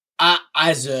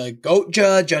as a goat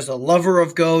judge, as a lover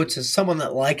of goats, as someone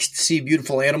that likes to see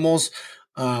beautiful animals,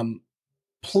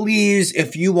 please,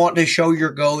 if you want to show your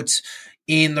goats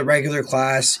in the regular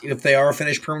class, if they are a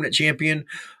finished permanent champion,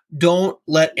 don't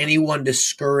let anyone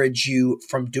discourage you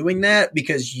from doing that,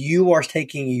 because you are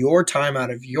taking your time out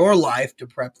of your life to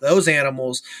prep those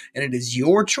animals, and it is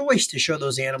your choice to show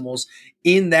those animals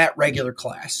in that regular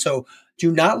class. So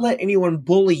do not let anyone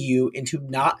bully you into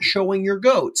not showing your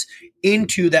goats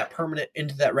into that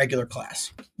regular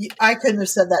class. I couldn't have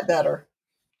said that better.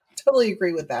 Totally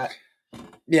agree with that.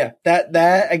 Yeah,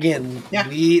 that again,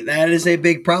 that is a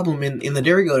big problem in the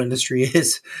dairy goat industry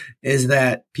is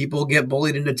that people get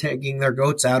bullied into taking their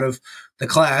goats out of the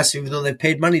class, even though they've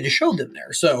paid money to show them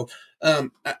there. So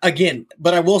again,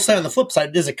 but I will say on the flip side,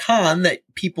 it is a con that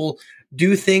people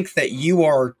do think that you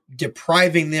are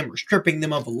depriving them or stripping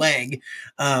them of a leg.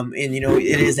 And,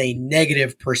 it is a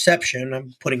negative perception.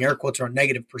 I'm putting air quotes on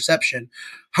negative perception.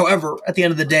 However, at the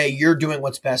end of the day, you're doing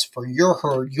what's best for your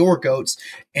herd, your goats,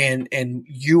 and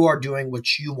you are doing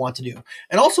what you want to do.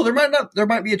 And also there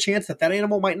might be a chance that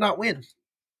animal might not win.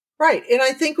 Right. And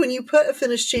I think when you put a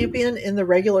finished champion in the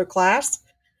regular class,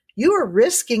 you are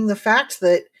risking the fact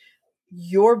that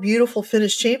your beautiful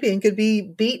finished champion could be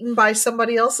beaten by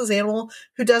somebody else's animal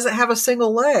who doesn't have a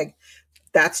single leg.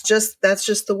 That's just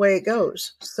the way it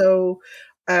goes. So,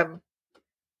 I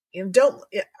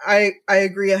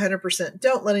agree 100%.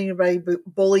 Don't let anybody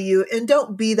bully you, and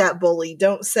don't be that bully.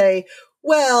 Don't say,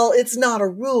 well, it's not a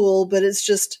rule, but it's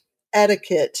just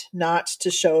etiquette not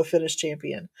to show a finished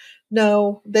champion.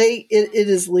 No, it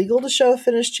is legal to show a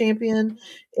finished champion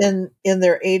in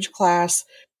their age class.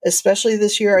 Especially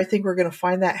this year, I think we're going to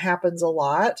find that happens a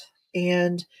lot,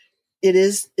 and it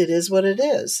is what it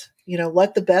is.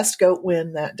 Let the best goat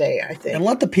win that day, I think. And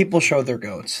let the people show their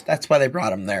goats. That's why they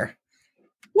brought them there.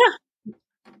 Yeah.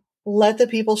 Let the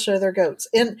people show their goats.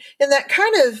 And that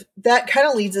kind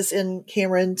of leads us in,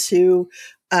 Cameron, to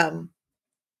a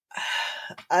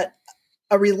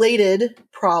related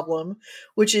problem,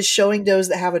 which is showing does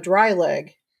that have a dry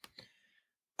leg.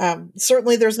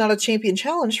 Certainly there's not a champion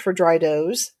challenge for dry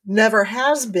does. Never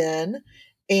has been.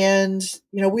 And,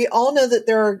 we all know that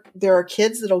there are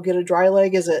kids that'll get a dry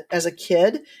leg as a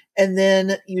kid, and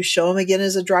then you show them again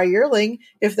as a dry yearling.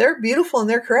 If they're beautiful and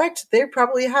they're correct, they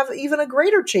probably have even a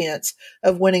greater chance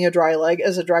of winning a dry leg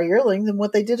as a dry yearling than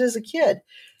what they did as a kid.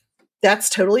 That's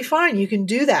totally fine. You can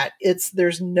do that.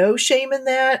 There's no shame in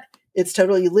that. It's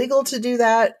totally legal to do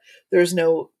that. There's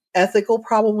no ethical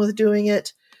problem with doing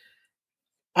it.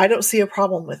 I don't see a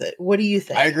problem with it. What do you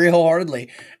think? I agree wholeheartedly.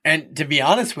 And to be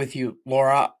honest with you,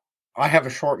 Laura, I have a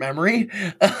short memory.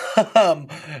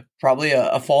 Probably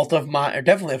a fault of mine, or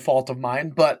definitely a fault of mine.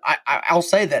 But I'll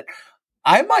say that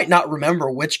I might not remember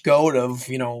which goat of,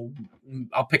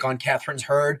 I'll pick on Catherine's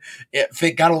herd, if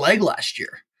it got a leg last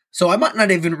year. So I might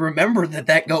not even remember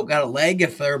that goat got a leg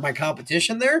if they're my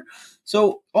competition there.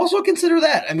 So also consider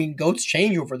that. I mean, goats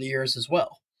change over the years as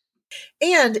well.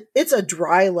 And it's a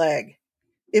dry leg.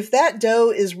 If that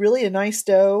doe is really a nice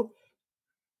doe,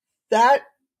 that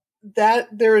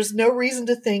there is no reason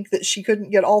to think that she couldn't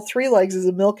get all 3 legs as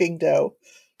a milking doe.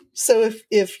 So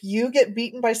if you get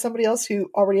beaten by somebody else who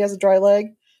already has a dry leg,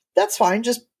 that's fine.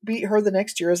 Just beat her the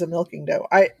next year as a milking doe.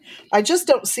 I just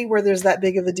don't see where there's that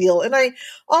big of a deal. And I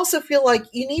also feel like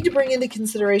you need to bring into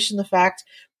consideration the fact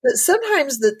that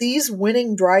sometimes that these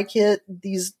winning dry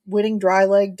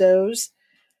leg does,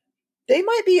 they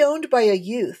might be owned by a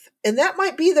youth, and that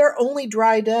might be their only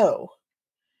dry doe.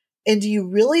 And do you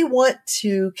really want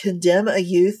to condemn a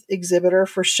youth exhibitor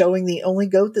for showing the only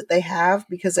goat that they have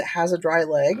because it has a dry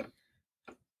leg?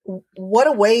 What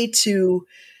a way to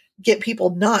get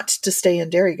people not to stay in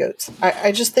dairy goats.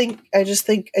 I just think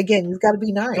again, you've got to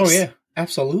be nice. Oh yeah,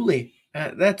 absolutely.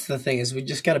 That's the thing, is we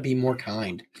just got to be more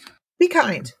kind. Be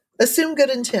kind. Assume good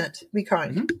intent. Be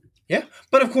kind. Mm-hmm. Yeah.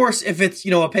 But of course, if it's, a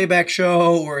payback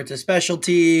show, or it's a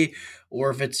specialty, or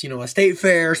if it's, a state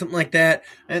fair or something like that,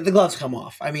 the gloves come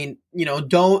off. I mean,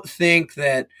 don't think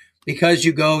that because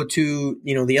you go to,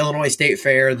 the Illinois State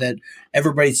Fair that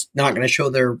everybody's not going to show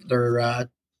their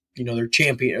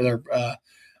champion or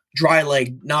their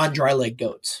non-dry leg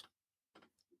goats.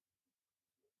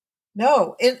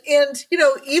 No. And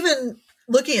even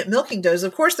looking at milking does,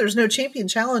 of course, there's no champion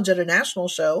challenge at a national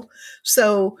show.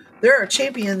 So there are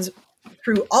champions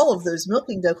through all of those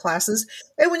milking doe classes.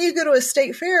 And when you go to a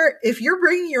state fair, if you're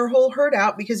bringing your whole herd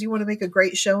out because you want to make a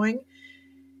great showing,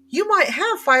 you might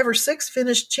have 5 or 6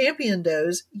 finished champion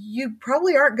does. You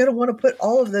probably aren't going to want to put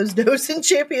all of those does in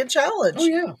champion challenge.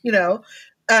 Oh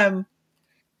yeah.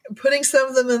 Putting some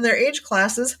of them in their age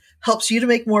classes helps you to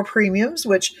make more premiums,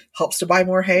 which helps to buy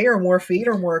more hay or more feed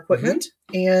or more equipment.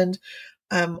 Mm-hmm.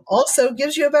 And also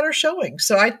gives you a better showing.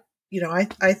 So I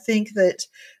think that,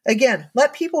 again,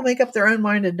 let people make up their own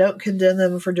mind and don't condemn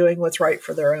them for doing what's right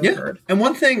for their own herd. And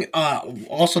one thing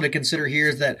also to consider here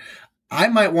is that I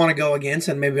might want to go against,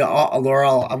 and maybe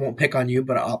Laura, I won't pick on you,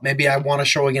 but maybe I want to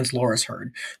show against Laura's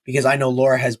herd, because I know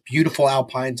Laura has beautiful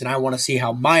alpines, and I want to see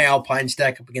how my alpines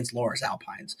stack up against Laura's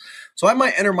alpines. So I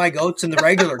might enter my goats in the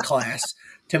regular class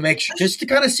to make sure, just to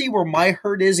kind of see where my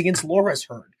herd is against Laura's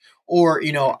herd. Or,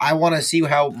 I want to see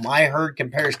how my herd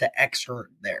compares to X herd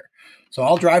there. So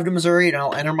I'll drive to Missouri and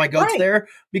I'll enter my goats there,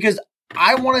 because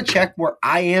I want to check where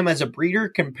I am as a breeder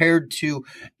compared to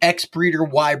X breeder,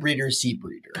 Y breeder, Z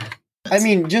breeder. I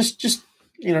mean, just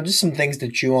some things to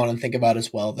chew on and think about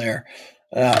as well there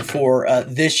for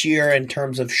this year in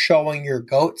terms of showing your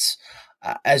goats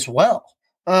as well.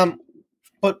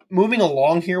 But moving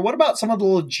along here, what about some of the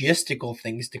logistical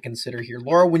things to consider here?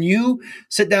 Laura, when you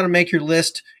sit down and make your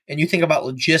list and you think about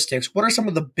logistics, what are some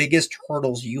of the biggest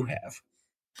hurdles you have?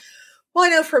 Well, I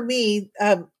know for me,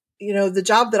 the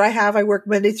job that I have, I work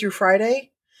Monday through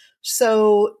Friday.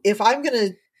 So if I'm going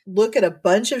to look at a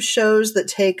bunch of shows that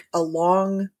take a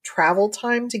long travel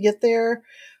time to get there,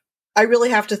 I really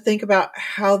have to think about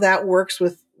how that works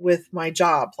with my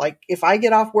job. Like if I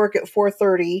get off work at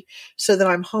 4:30, so that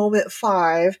I'm home at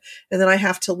 5, and then I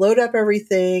have to load up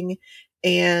everything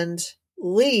and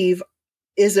leave,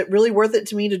 is it really worth it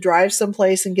to me to drive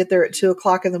someplace and get there at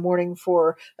 2:00 in the morning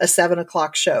for a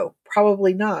 7:00 show?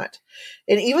 Probably not.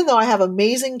 And even though I have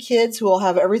amazing kids who will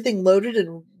have everything loaded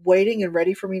and waiting and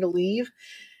ready for me to leave,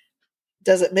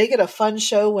 does it make it a fun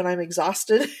show when I'm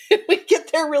exhausted? We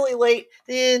get there really late?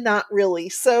 Not really.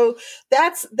 So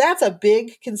that's a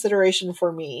big consideration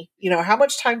for me. How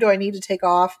much time do I need to take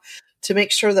off to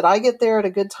make sure that I get there at a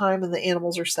good time and the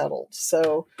animals are settled?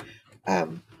 So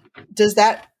does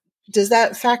that does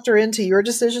that factor into your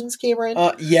decisions, Cameron?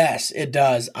 Yes, it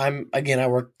does. I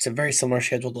work it's a very similar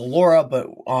schedule to Laura, but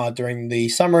during the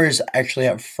summers, I actually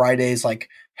have Fridays like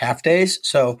half days.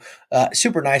 So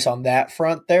super nice on that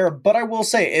front there. But I will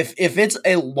say, if it's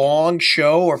a long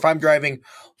show, or if I'm driving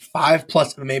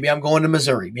 5+, maybe I'm going to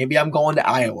Missouri, maybe I'm going to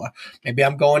Iowa, maybe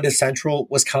I'm going to central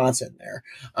Wisconsin there.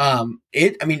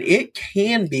 It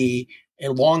can be a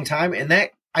long time, and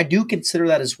that I do consider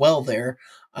that as well there.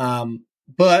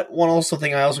 But one also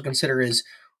thing I also consider is,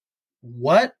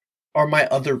 what are my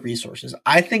other resources?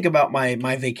 I think about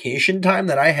my vacation time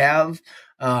that I have,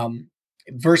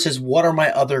 versus what are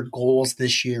my other goals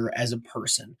this year as a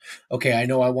person. Okay, I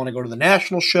know I want to go to the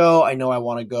national show. I know I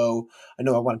want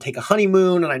to take a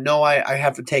honeymoon, and I know I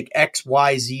have to take X,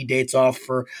 Y, Z dates off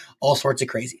for all sorts of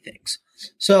crazy things.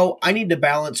 So I need to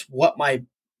balance what my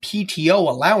PTO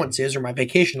allowance is, or my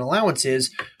vacation allowance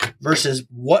is, versus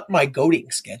what my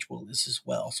goating schedule is as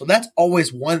well. So that's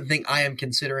always one thing I am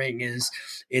considering is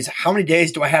how many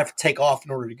days do I have to take off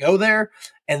in order to go there?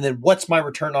 And then what's my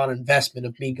return on investment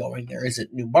of me going there? Is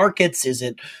it new markets? Is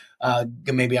it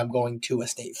maybe I'm going to a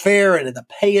state fair and the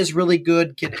pay is really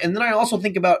good? And then I also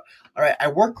think about, all right, I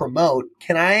work remote.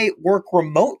 Can I work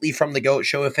remotely from the GOAT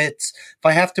show? If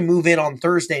I have to move in on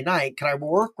Thursday night, can I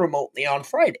work remotely on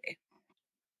Friday?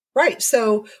 Right.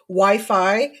 So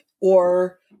Wi-Fi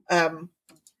or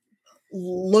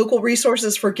local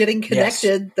resources for getting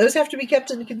connected, yes, those have to be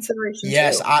kept into consideration.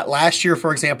 Yes. Too. Last year,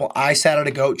 for example, I sat at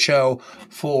a GOAT show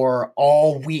for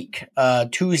all week,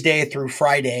 Tuesday through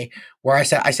Friday, where I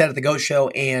sat at the GOAT show,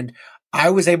 and I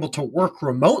was able to work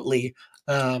remotely,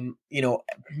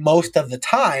 most of the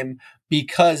time,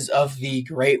 because of the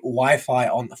great Wi-Fi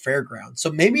on the fairground.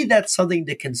 So maybe that's something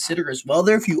to consider as well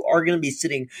there if you are going to be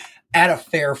sitting at a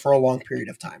fair for a long period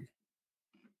of time.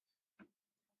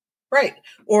 Right.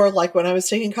 Or like when I was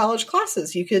taking college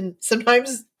classes, you can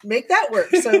sometimes make that work.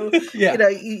 So, yeah.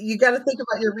 You got to think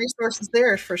about your resources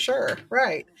there for sure.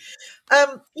 Right.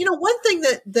 One thing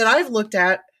that I've looked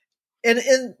at, and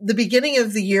in the beginning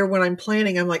of the year when I'm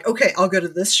planning, I'm like, okay, I'll go to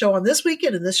this show on this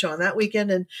weekend and this show on that weekend.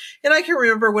 And I can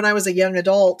remember when I was a young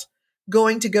adult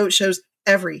going to GOAT shows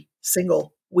every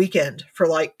single weekend for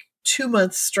like 2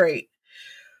 months straight.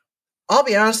 I'll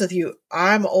be honest with you,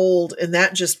 I'm old and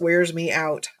that just wears me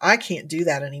out. I can't do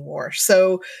that anymore.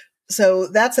 So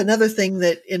that's another thing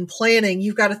that in planning,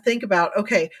 you've got to think about,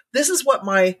 okay, this is what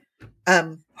my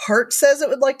heart says it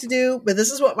would like to do, but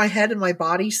this is what my head and my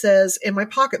body says and my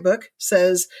pocketbook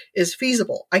says is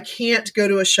feasible. I can't go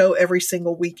to a show every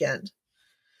single weekend.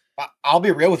 I'll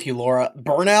be real with you, Laura.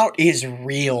 Burnout is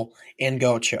real in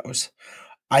GOAT shows.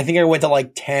 I think I went to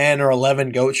like 10 or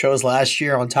 11 GOAT shows last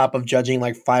year on top of judging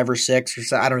like 5 or 6 or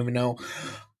so. I don't even know.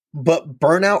 But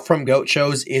burnout from GOAT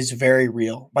shows is very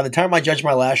real. By the time I judged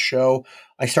my last show,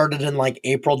 I started in like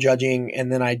April judging,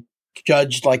 and then I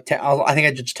judged like 10, I think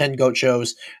I judged 10 GOAT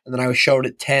shows, and then I was showed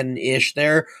at 10-ish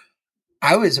there.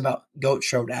 I was about GOAT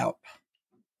showed out.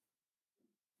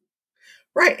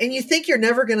 Right. And you think you're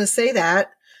never going to say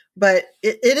that, but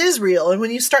it is real. And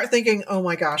when you start thinking, oh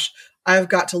my gosh, I've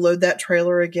got to load that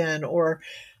trailer again, or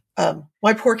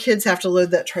my poor kids have to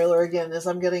load that trailer again as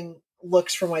I'm getting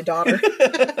looks from my daughter.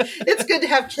 It's good to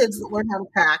have kids that learn how to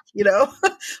pack,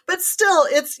 but still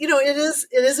it's, it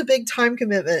is a big time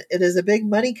commitment. It is a big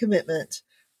money commitment.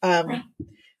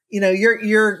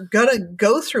 You're going to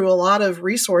go through a lot of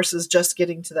resources just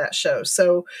getting to that show.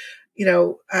 So,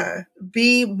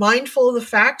 be mindful of the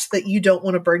fact that you don't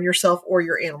want to burn yourself or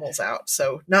your animals out.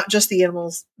 So not just the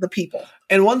animals, the people.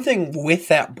 And one thing with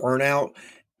that burnout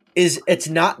is it's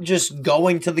not just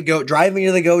driving to the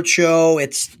GOAT show.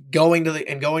 It's going to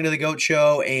the GOAT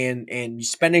show and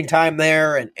spending time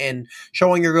there and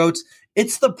showing your goats.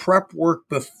 It's the prep work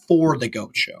before the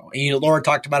GOAT show. And Laura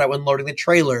talked about it when loading the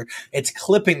trailer. It's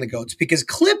clipping the goats, because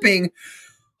clipping,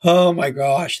 oh my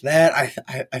gosh, that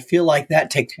I feel like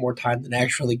that takes more time than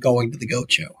actually going to the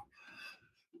GOAT show.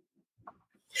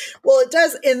 Well, it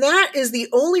does. And that is the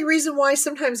only reason why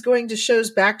sometimes going to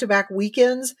shows back-to-back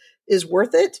weekends is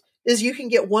worth it, is you can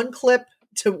get one clip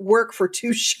to work for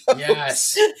 2 shows.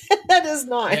 Yes. That is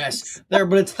nice. Yes.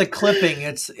 But it's the clipping.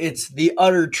 It's the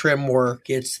udder trim work.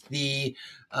 It's the,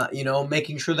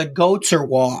 making sure the goats are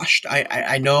washed.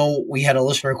 I know we had a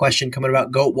listener question coming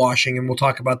about goat washing, and we'll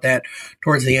talk about that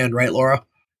towards the end, right, Laura?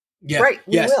 Yeah. Right.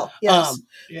 We will. Yes.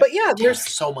 But there's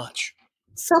so much.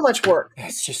 So much work.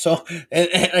 It's just so,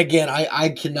 and again, I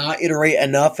cannot iterate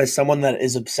enough as someone that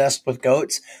is obsessed with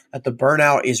goats that the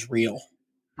burnout is real.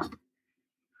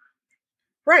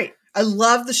 Right. I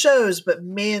love the shows, but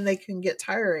man, they can get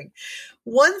tiring.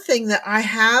 One thing that I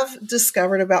have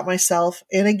discovered about myself,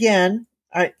 and again,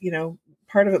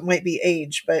 part of it might be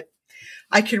age, but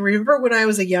I can remember when I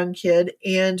was a young kid,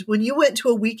 and when you went to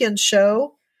a weekend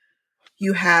show,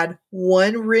 you had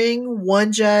one ring,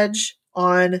 one judge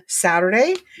on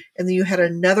Saturday, and then you had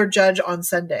another judge on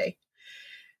Sunday.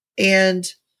 And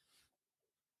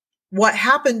what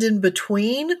happened in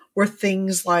between were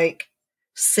things like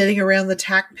sitting around the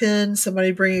tack pen,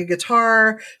 somebody bring a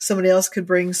guitar, somebody else could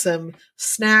bring some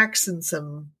snacks and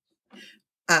some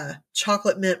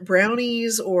chocolate mint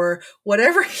brownies or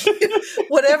whatever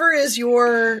whatever is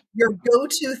your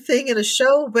go-to thing at a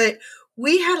show. But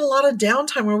we had a lot of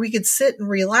downtime where we could sit and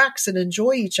relax and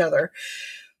enjoy each other.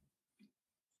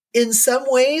 In some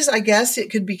ways, I guess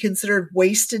it could be considered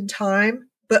wasted time.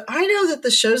 But I know that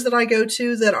the shows that I go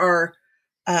to that are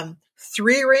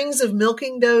 3 rings of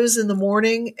milking doughs in the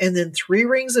morning, and then 3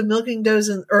 rings of milking doughs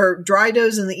or dry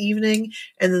doughs in the evening,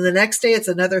 and then the next day it's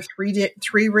another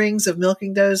 3 rings of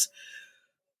milking doughs.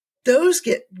 Those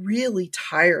get really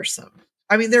tiresome.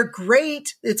 I mean, they're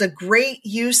great. It's a great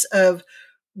use of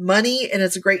money and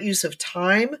it's a great use of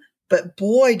time. But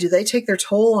boy, do they take their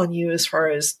toll on you as far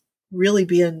as really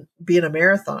being a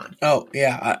marathon. Oh,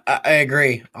 yeah, I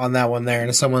agree on that one there. And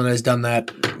as someone that has done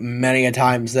that many a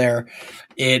times there,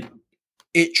 it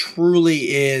truly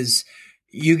is.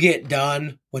 You get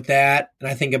done with that, and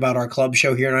I think about our club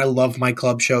show here, and I love my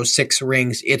club show, 6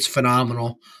 rings. It's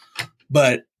phenomenal.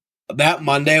 But that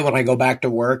Monday when I go back to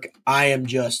work, I am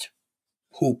just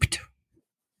hooped.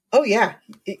 Oh, yeah.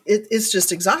 It's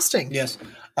just exhausting. Yes.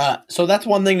 So that's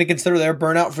one thing to consider there,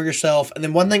 burnout for yourself. And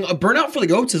then one thing, burnout for the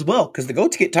goats as well, because the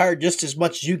goats get tired just as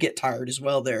much as you get tired as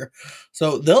well there.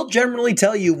 So they'll generally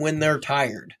tell you when they're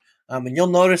tired. And you'll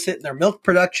notice it in their milk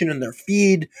production and their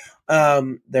feed,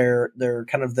 their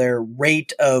kind of their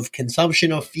rate of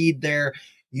consumption of feed there.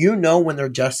 You know when they're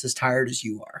just as tired as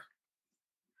you are.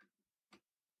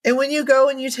 And when you go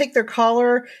and you take their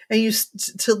collar and you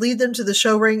to lead them to the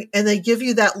show ring, and they give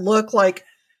you that look like,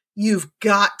 you've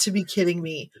got to be kidding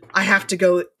me, I have to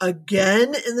go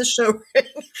again in the show ring.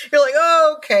 You're like,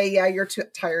 oh, okay, yeah, you're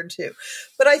tired too.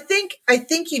 But I think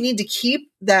you need to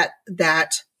keep that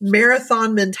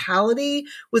marathon mentality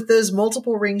with those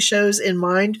multiple ring shows in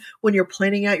mind when you're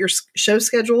planning out your show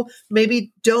schedule.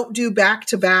 Maybe don't do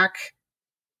back-to-back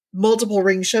multiple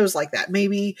ring shows like that.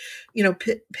 Maybe,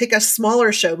 pick a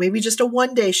smaller show, maybe just a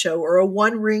 1-day show or a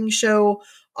 1 ring show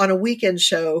on a weekend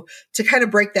show to kind of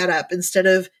break that up instead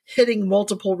of hitting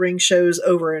multiple ring shows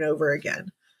over and over again.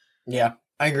 Yeah,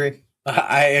 I agree.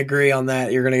 I agree on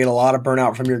that. You're going to get a lot of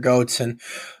burnout from your goats, and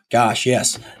gosh,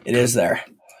 yes, it is there.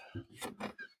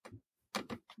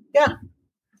 Yeah.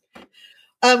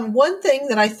 One thing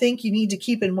that I think you need to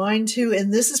keep in mind too,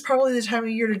 and this is probably the time of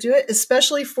year to do it,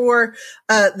 especially for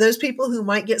those people who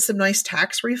might get some nice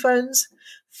tax refunds.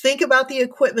 Think about the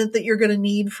equipment that you're going to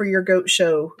need for your goat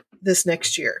show this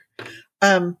next year.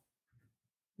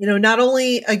 Not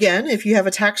only, again, if you have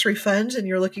a tax refund and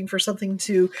you're looking for something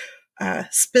to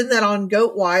spend that on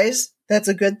goat wise, that's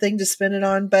a good thing to spend it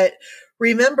on. But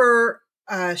remember,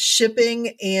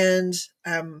 shipping and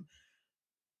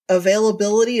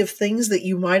availability of things that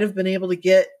you might have been able to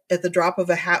get at the drop of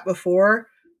a hat before,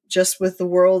 just with the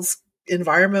world's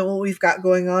environment, what we've got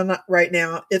going on right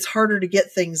now, it's harder to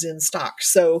get things in stock.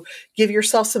 So give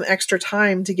yourself some extra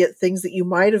time to get things that you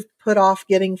might have put off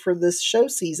getting for this show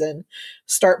season.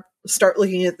 Start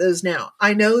looking at those now.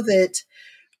 I know that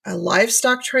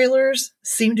livestock trailers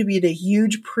seem to be at a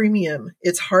huge premium.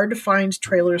 It's hard to find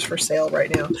trailers for sale right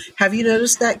now. Have you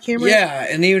noticed that, Cameron? Yeah,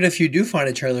 and even if you do find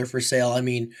a trailer for sale, I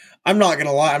mean, I'm not going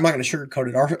to lie. I'm not going to sugarcoat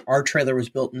it. Our trailer was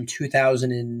built in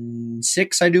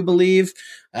 2006, I do believe.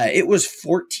 It was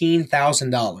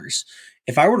 $14,000.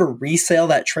 If I were to resell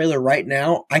that trailer right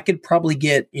now, I could probably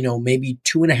get, maybe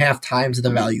 2.5 times the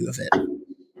value of it.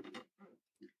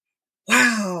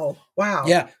 Wow.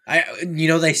 Yeah. And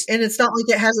it's not like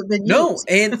it hasn't been used. No.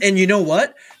 And you know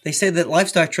what? They say that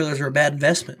livestock trailers are a bad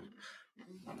investment.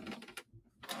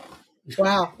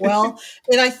 Wow. Well,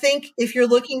 and I think if you're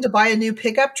looking to buy a new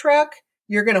pickup truck,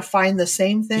 you're going to find the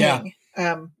same thing.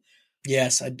 Yeah.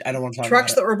 Yes. I don't want to talk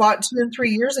trucks about it. That were bought 2 and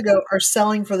 3 years ago are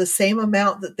selling for the same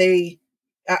amount that they,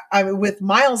 with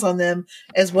miles on them,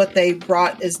 as what they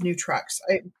brought as new trucks.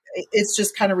 It's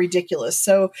just kind of ridiculous.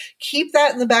 So keep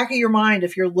that in the back of your mind.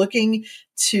 If you're looking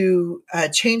to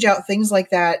change out things like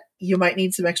that, you might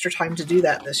need some extra time to do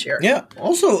that this year. Yeah.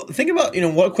 Also, think about,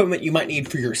 what equipment you might need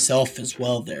for yourself as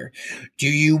well there. Do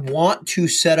you want to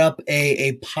set up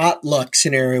a potluck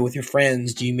scenario with your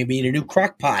friends? Do you maybe need a new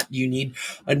crock pot? Do you need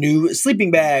a new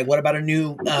sleeping bag? What about a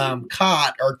new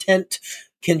cot or tent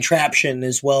contraption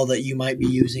as well that you might be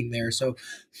using there? So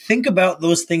think about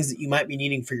those things that you might be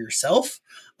needing for yourself.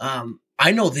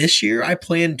 I know this year I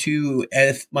plan to,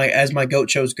 as my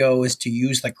goat shows go, is to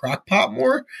use the crock pot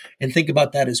more and think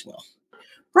about that as well.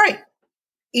 Right.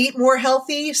 Eat more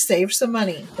healthy, save some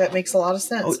money. That makes a lot of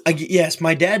sense. Yes,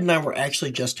 my dad and I were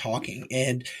actually just talking,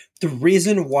 and the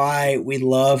reason why we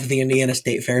love the Indiana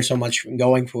State Fair so much from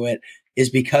going for it is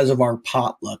because of our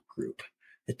potluck group.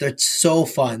 It's so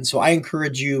fun. So I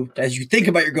encourage you, as you think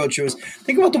about your goat shows,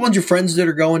 think about the ones your friends that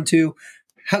are going to.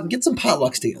 Get some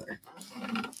potlucks together.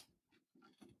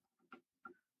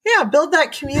 Yeah, build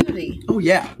that community. Oh,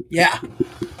 yeah. Yeah.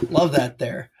 Love that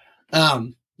there.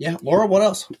 Yeah, Laura, what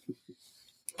else?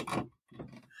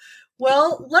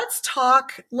 Well, let's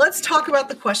talk about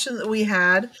the question that we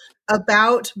had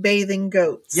about bathing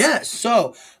goats. Yes.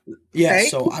 So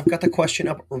I've got the question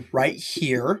up right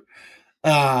here.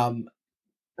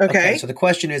 Okay. So the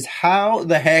question is, how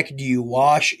the heck do you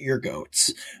wash your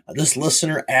goats? This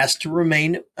listener asked to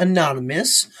remain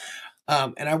anonymous.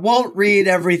 And I won't read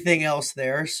everything else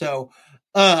there. So,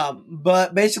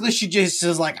 but basically she just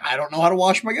says like, I don't know how to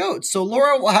wash my goats. So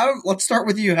Laura, let's start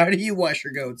with you. How do you wash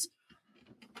your goats?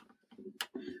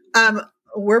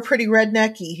 We're pretty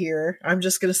rednecky here. I'm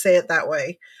just going to say it that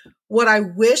way. What I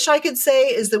wish I could say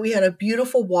is that we had a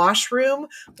beautiful washroom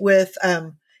with,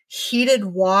 heated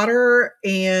water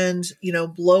and,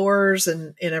 blowers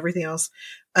and everything else.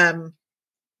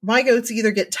 My goats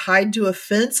either get tied to a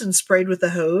fence and sprayed with a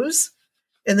hose,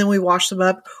 and then we wash them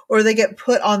up, or they get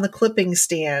put on the clipping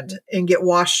stand and get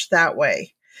washed that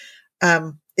way.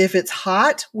 If it's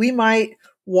hot, we might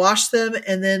wash them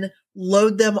and then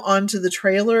load them onto the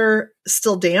trailer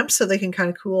still damp so they can kind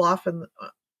of cool off and,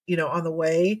 on the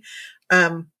way.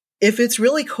 If it's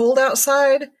really cold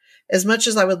outside, as much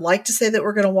as I would like to say that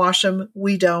we're going to wash them,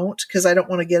 we don't, because I don't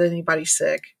want to get anybody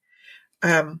sick.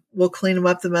 We'll clean them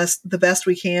up the best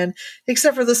we can,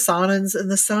 except for the Saanens. And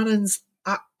the Saanens,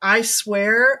 I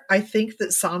swear, I think that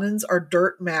Saanens are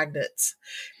dirt magnets.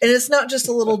 And it's not just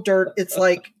a little dirt. It's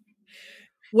like,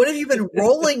 what have you been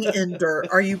rolling in dirt?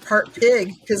 Are you part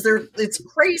pig? Because it's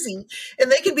crazy.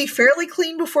 And they can be fairly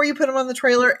clean before you put them on the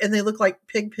trailer, and they look like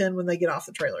pig pen when they get off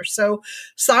the trailer. So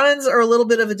Saanens are a little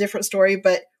bit of a different story,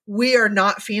 but we are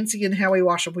not fancy in how we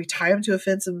wash them. We tie them to a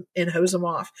fence and hose them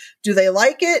off. Do they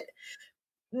like it?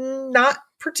 Not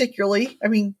particularly. I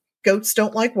mean, goats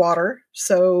don't like water.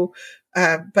 So,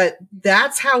 but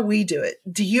that's how we do it.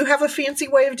 Do you have a fancy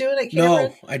way of doing it,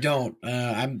 Cameron? No, I don't.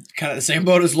 I'm kind of the same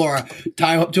boat as Laura.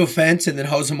 Tie them up to a fence and then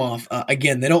hose them off.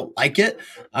 Again, they don't like it.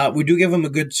 We do give them a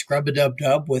good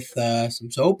scrub-a-dub-dub with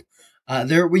some soap.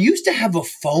 We used to have a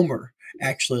foamer,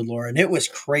 actually, Laura, and it was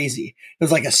crazy. It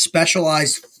was like a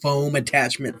specialized foam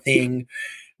attachment thing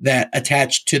that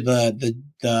attached to the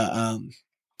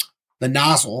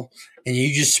nozzle, and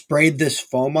you just sprayed this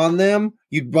foam on them.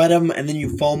 You'd wet them, and then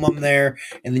you foam them there,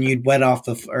 and then you'd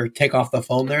take off the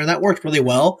foam there, and that worked really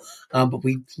well. But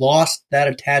we lost that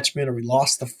attachment, or we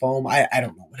lost the foam. I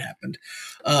don't know what happened.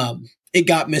 It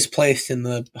got misplaced in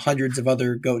the hundreds of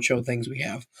other goat show things we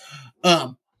have.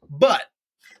 But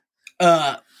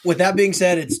with that being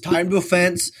said, it's time to a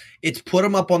fence. It's put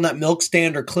them up on that milk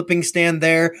stand or clipping stand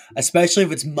there, especially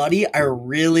if it's muddy. I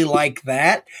really like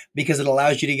that because it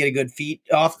allows you to get a good feet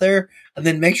off there. And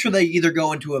then make sure they either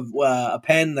go into a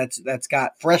pen that's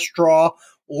got fresh straw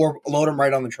or load them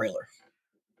right on the trailer.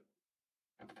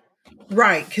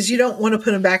 Right, because you don't want to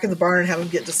put them back in the barn and have them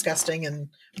get disgusting and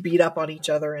beat up on each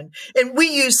other. And we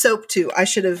use soap too. I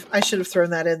should have thrown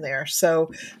that in there.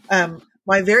 So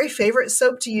my very favorite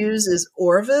soap to use is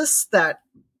Orvis, that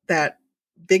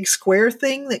big square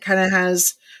thing that kind of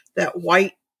has that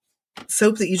white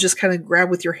soap that you just kind of grab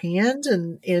with your hand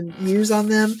and use on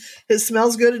them. It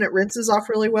smells good and it rinses off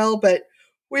really well, but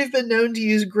we've been known to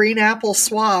use Green Apple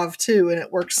Suave too, and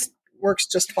it works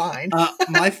just fine.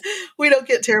 We don't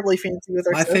get terribly fancy with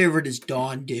our My soap. favorite is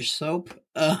Dawn dish soap.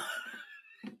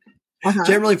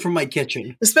 Generally from my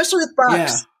kitchen. Especially with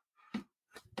bugs.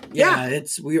 Yeah,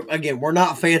 we're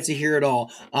not fancy here at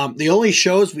all. The only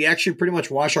shows we actually pretty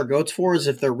much wash our goats for is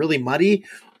if they're really muddy,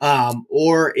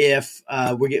 or if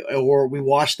we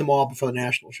wash them all before the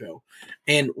national show.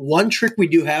 And one trick we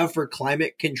do have for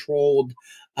climate controlled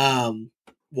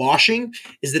washing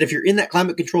is that if you're in that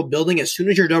climate controlled building, as soon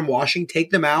as you're done washing, take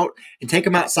them out and take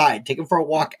them outside. Take them for a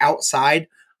walk outside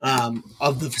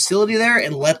of the facility there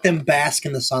and let them bask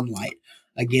in the sunlight.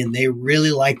 Again, they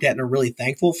really like that and are really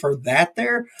thankful for that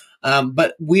there.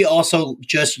 But we also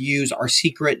just use our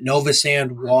secret Nova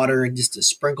Sand water and just a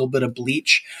sprinkle bit of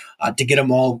bleach to get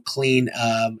them all clean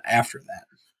after that.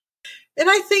 And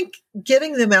I think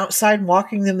getting them outside and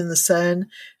walking them in the sun,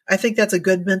 I think that's a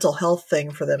good mental health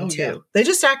thing for them too. Yeah. They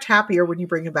just act happier when you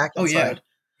bring them back inside. Oh, yeah.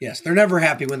 Yes, they're never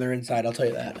happy when they're inside, I'll tell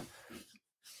you that.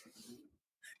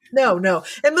 No.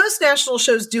 And most national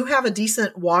shows do have a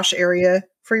decent wash area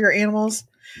for your animals.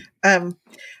 I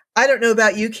don't know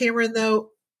about you, Cameron, though.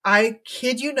 I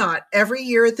kid you not. Every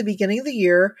year at the beginning of the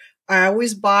year, I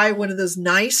always buy one of those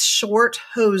nice short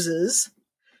hoses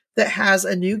that has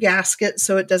a new gasket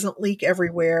so it doesn't leak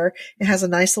everywhere. It has a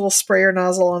nice little sprayer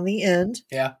nozzle on the end.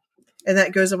 Yeah. And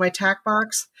that goes in my tack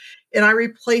box. And I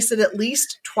replace it at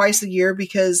least twice a year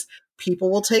because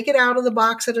people will take it out of the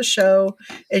box at a show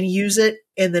and use it.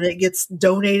 And then it gets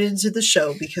donated to the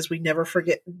show because we never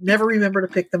remember to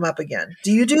pick them up again.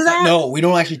 Do you do that? No, we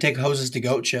don't actually take hoses to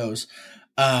goat shows.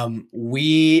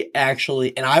 We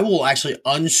actually, and I will actually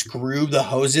unscrew the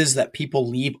hoses that people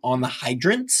leave on the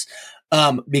hydrants,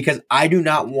 because I do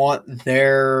not want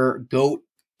their goat,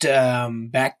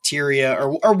 bacteria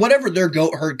or whatever their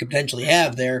goat herd could potentially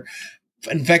have there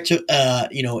infection,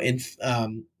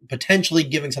 potentially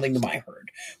giving something to my herd.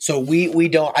 So we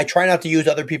don't, I try not to use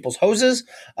other people's hoses.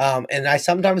 And I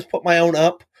sometimes put my own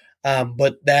up.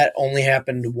 But that only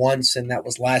happened once, and that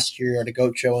was last year at a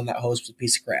goat show, and that hose was a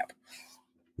piece of crap.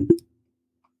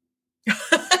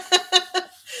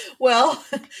 Well,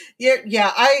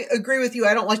 yeah, I agree with you.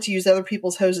 I don't like to use other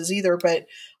people's hoses either, but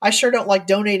I sure don't like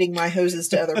donating my hoses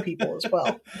to other people as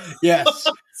well. Yes.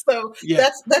 So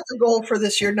that's a goal for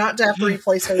this year, not to have to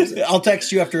replace hoses. I'll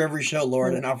text you after every show,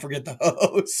 Lauren, and I'll forget the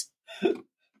hose.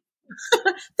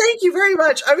 Thank you very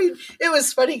much. I mean, it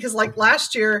was funny because like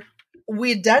last year we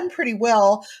had done pretty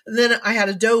well. And then I had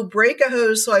a doe break a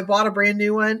hose, so I bought a brand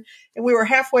new one. And we were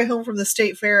halfway home from the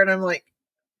state fair, and I'm like,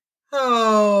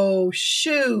 oh,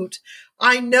 shoot.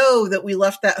 I know that we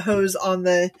left that hose on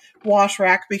the wash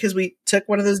rack because we took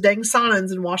one of those dang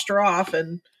Sonnens and washed her off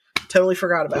and totally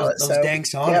forgot about it. Those dang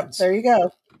Sonnens. Yep, there you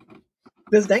go.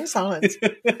 Those dang Sonnens.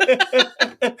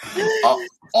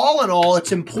 All in all,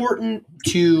 it's important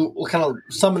to kind of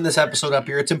summon this episode up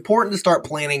here. It's important to start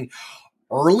planning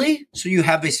early so you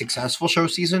have a successful show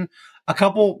season. A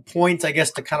couple points, I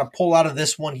guess, to kind of pull out of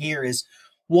this one here is,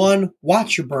 one,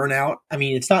 watch your burnout. I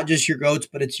mean, it's not just your goats,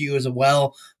 but it's you as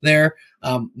well there.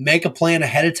 Make a plan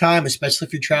ahead of time, especially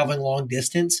if you're traveling long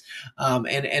distance.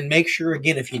 And make sure,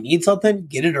 again, if you need something,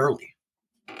 get it early.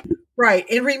 Right.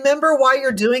 And remember why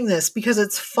you're doing this, because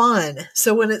it's fun.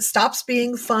 So when it stops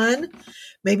being fun,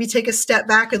 maybe take a step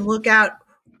back and look at,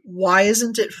 why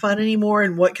isn't it fun anymore,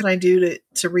 and what can I do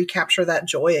to recapture that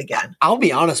joy again? I'll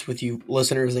be honest with you,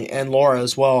 listeners, and Laura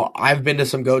as well. I've been to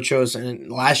some goat shows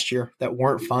last year that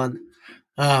weren't fun.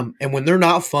 And when they're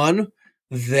not fun,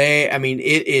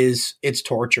 it's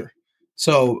torture.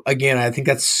 So again, I think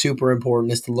that's super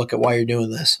important, is to look at why you're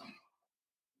doing this.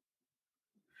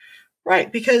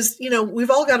 Right. Because,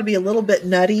 we've all got to be a little bit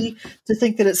nutty to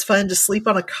think that it's fun to sleep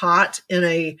on a cot in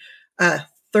a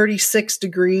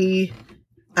 36-degree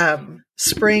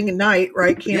spring night,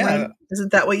 right, Cameron? Yeah.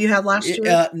 Isn't that what you had last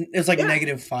year? It's like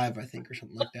 -5, I think, or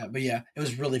something like that. But yeah, it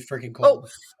was really freaking cold.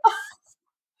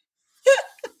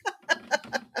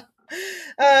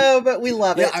 Oh, but we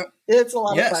love it. It's a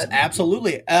lot of fun. Yes,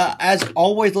 absolutely. As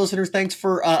always, listeners, thanks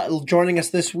for joining us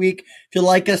this week. If you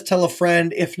like us, tell a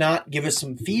friend. If not, give us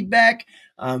some feedback.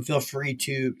 Feel free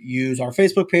to use our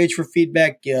Facebook page for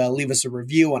feedback. Leave us a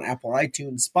review on Apple,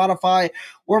 iTunes, Spotify,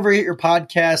 wherever you get your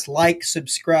podcast. Like,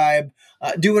 subscribe,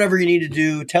 do whatever you need to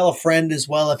do. Tell a friend as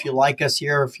well if you like us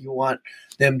here, if you want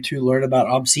them to learn about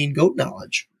obscene goat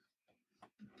knowledge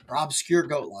or obscure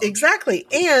goat knowledge. Exactly.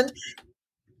 And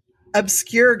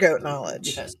obscure goat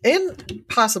knowledge. Yes. And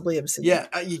possibly obscene. Yeah,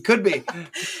 you could be.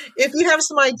 If you have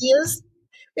some ideas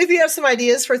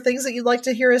for things that you'd like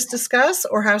to hear us discuss,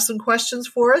 or have some questions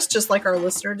for us, just like our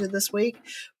listener did this week,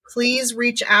 please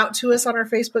reach out to us on our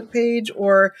Facebook page,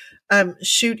 or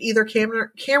shoot either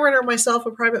Cameron or myself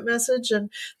a private message. And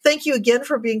thank you again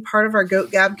for being part of our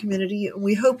Goat Gab community.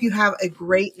 We hope you have a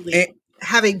great week.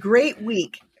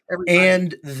 Everybody.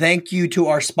 And thank you to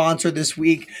our sponsor this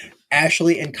week,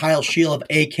 Ashley and Kyle Scheel of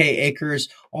AK Acres,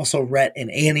 also Rhett and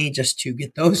Annie, just to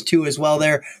get those two as well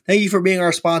there. Thank you for being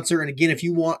our sponsor. And again, if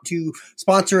you want to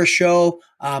sponsor a show,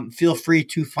 feel free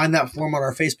to find that form on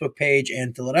our Facebook page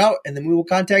and fill it out, and then we will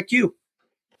contact you.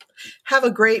 Have a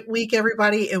great week,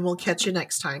 everybody, and we'll catch you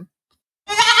next time.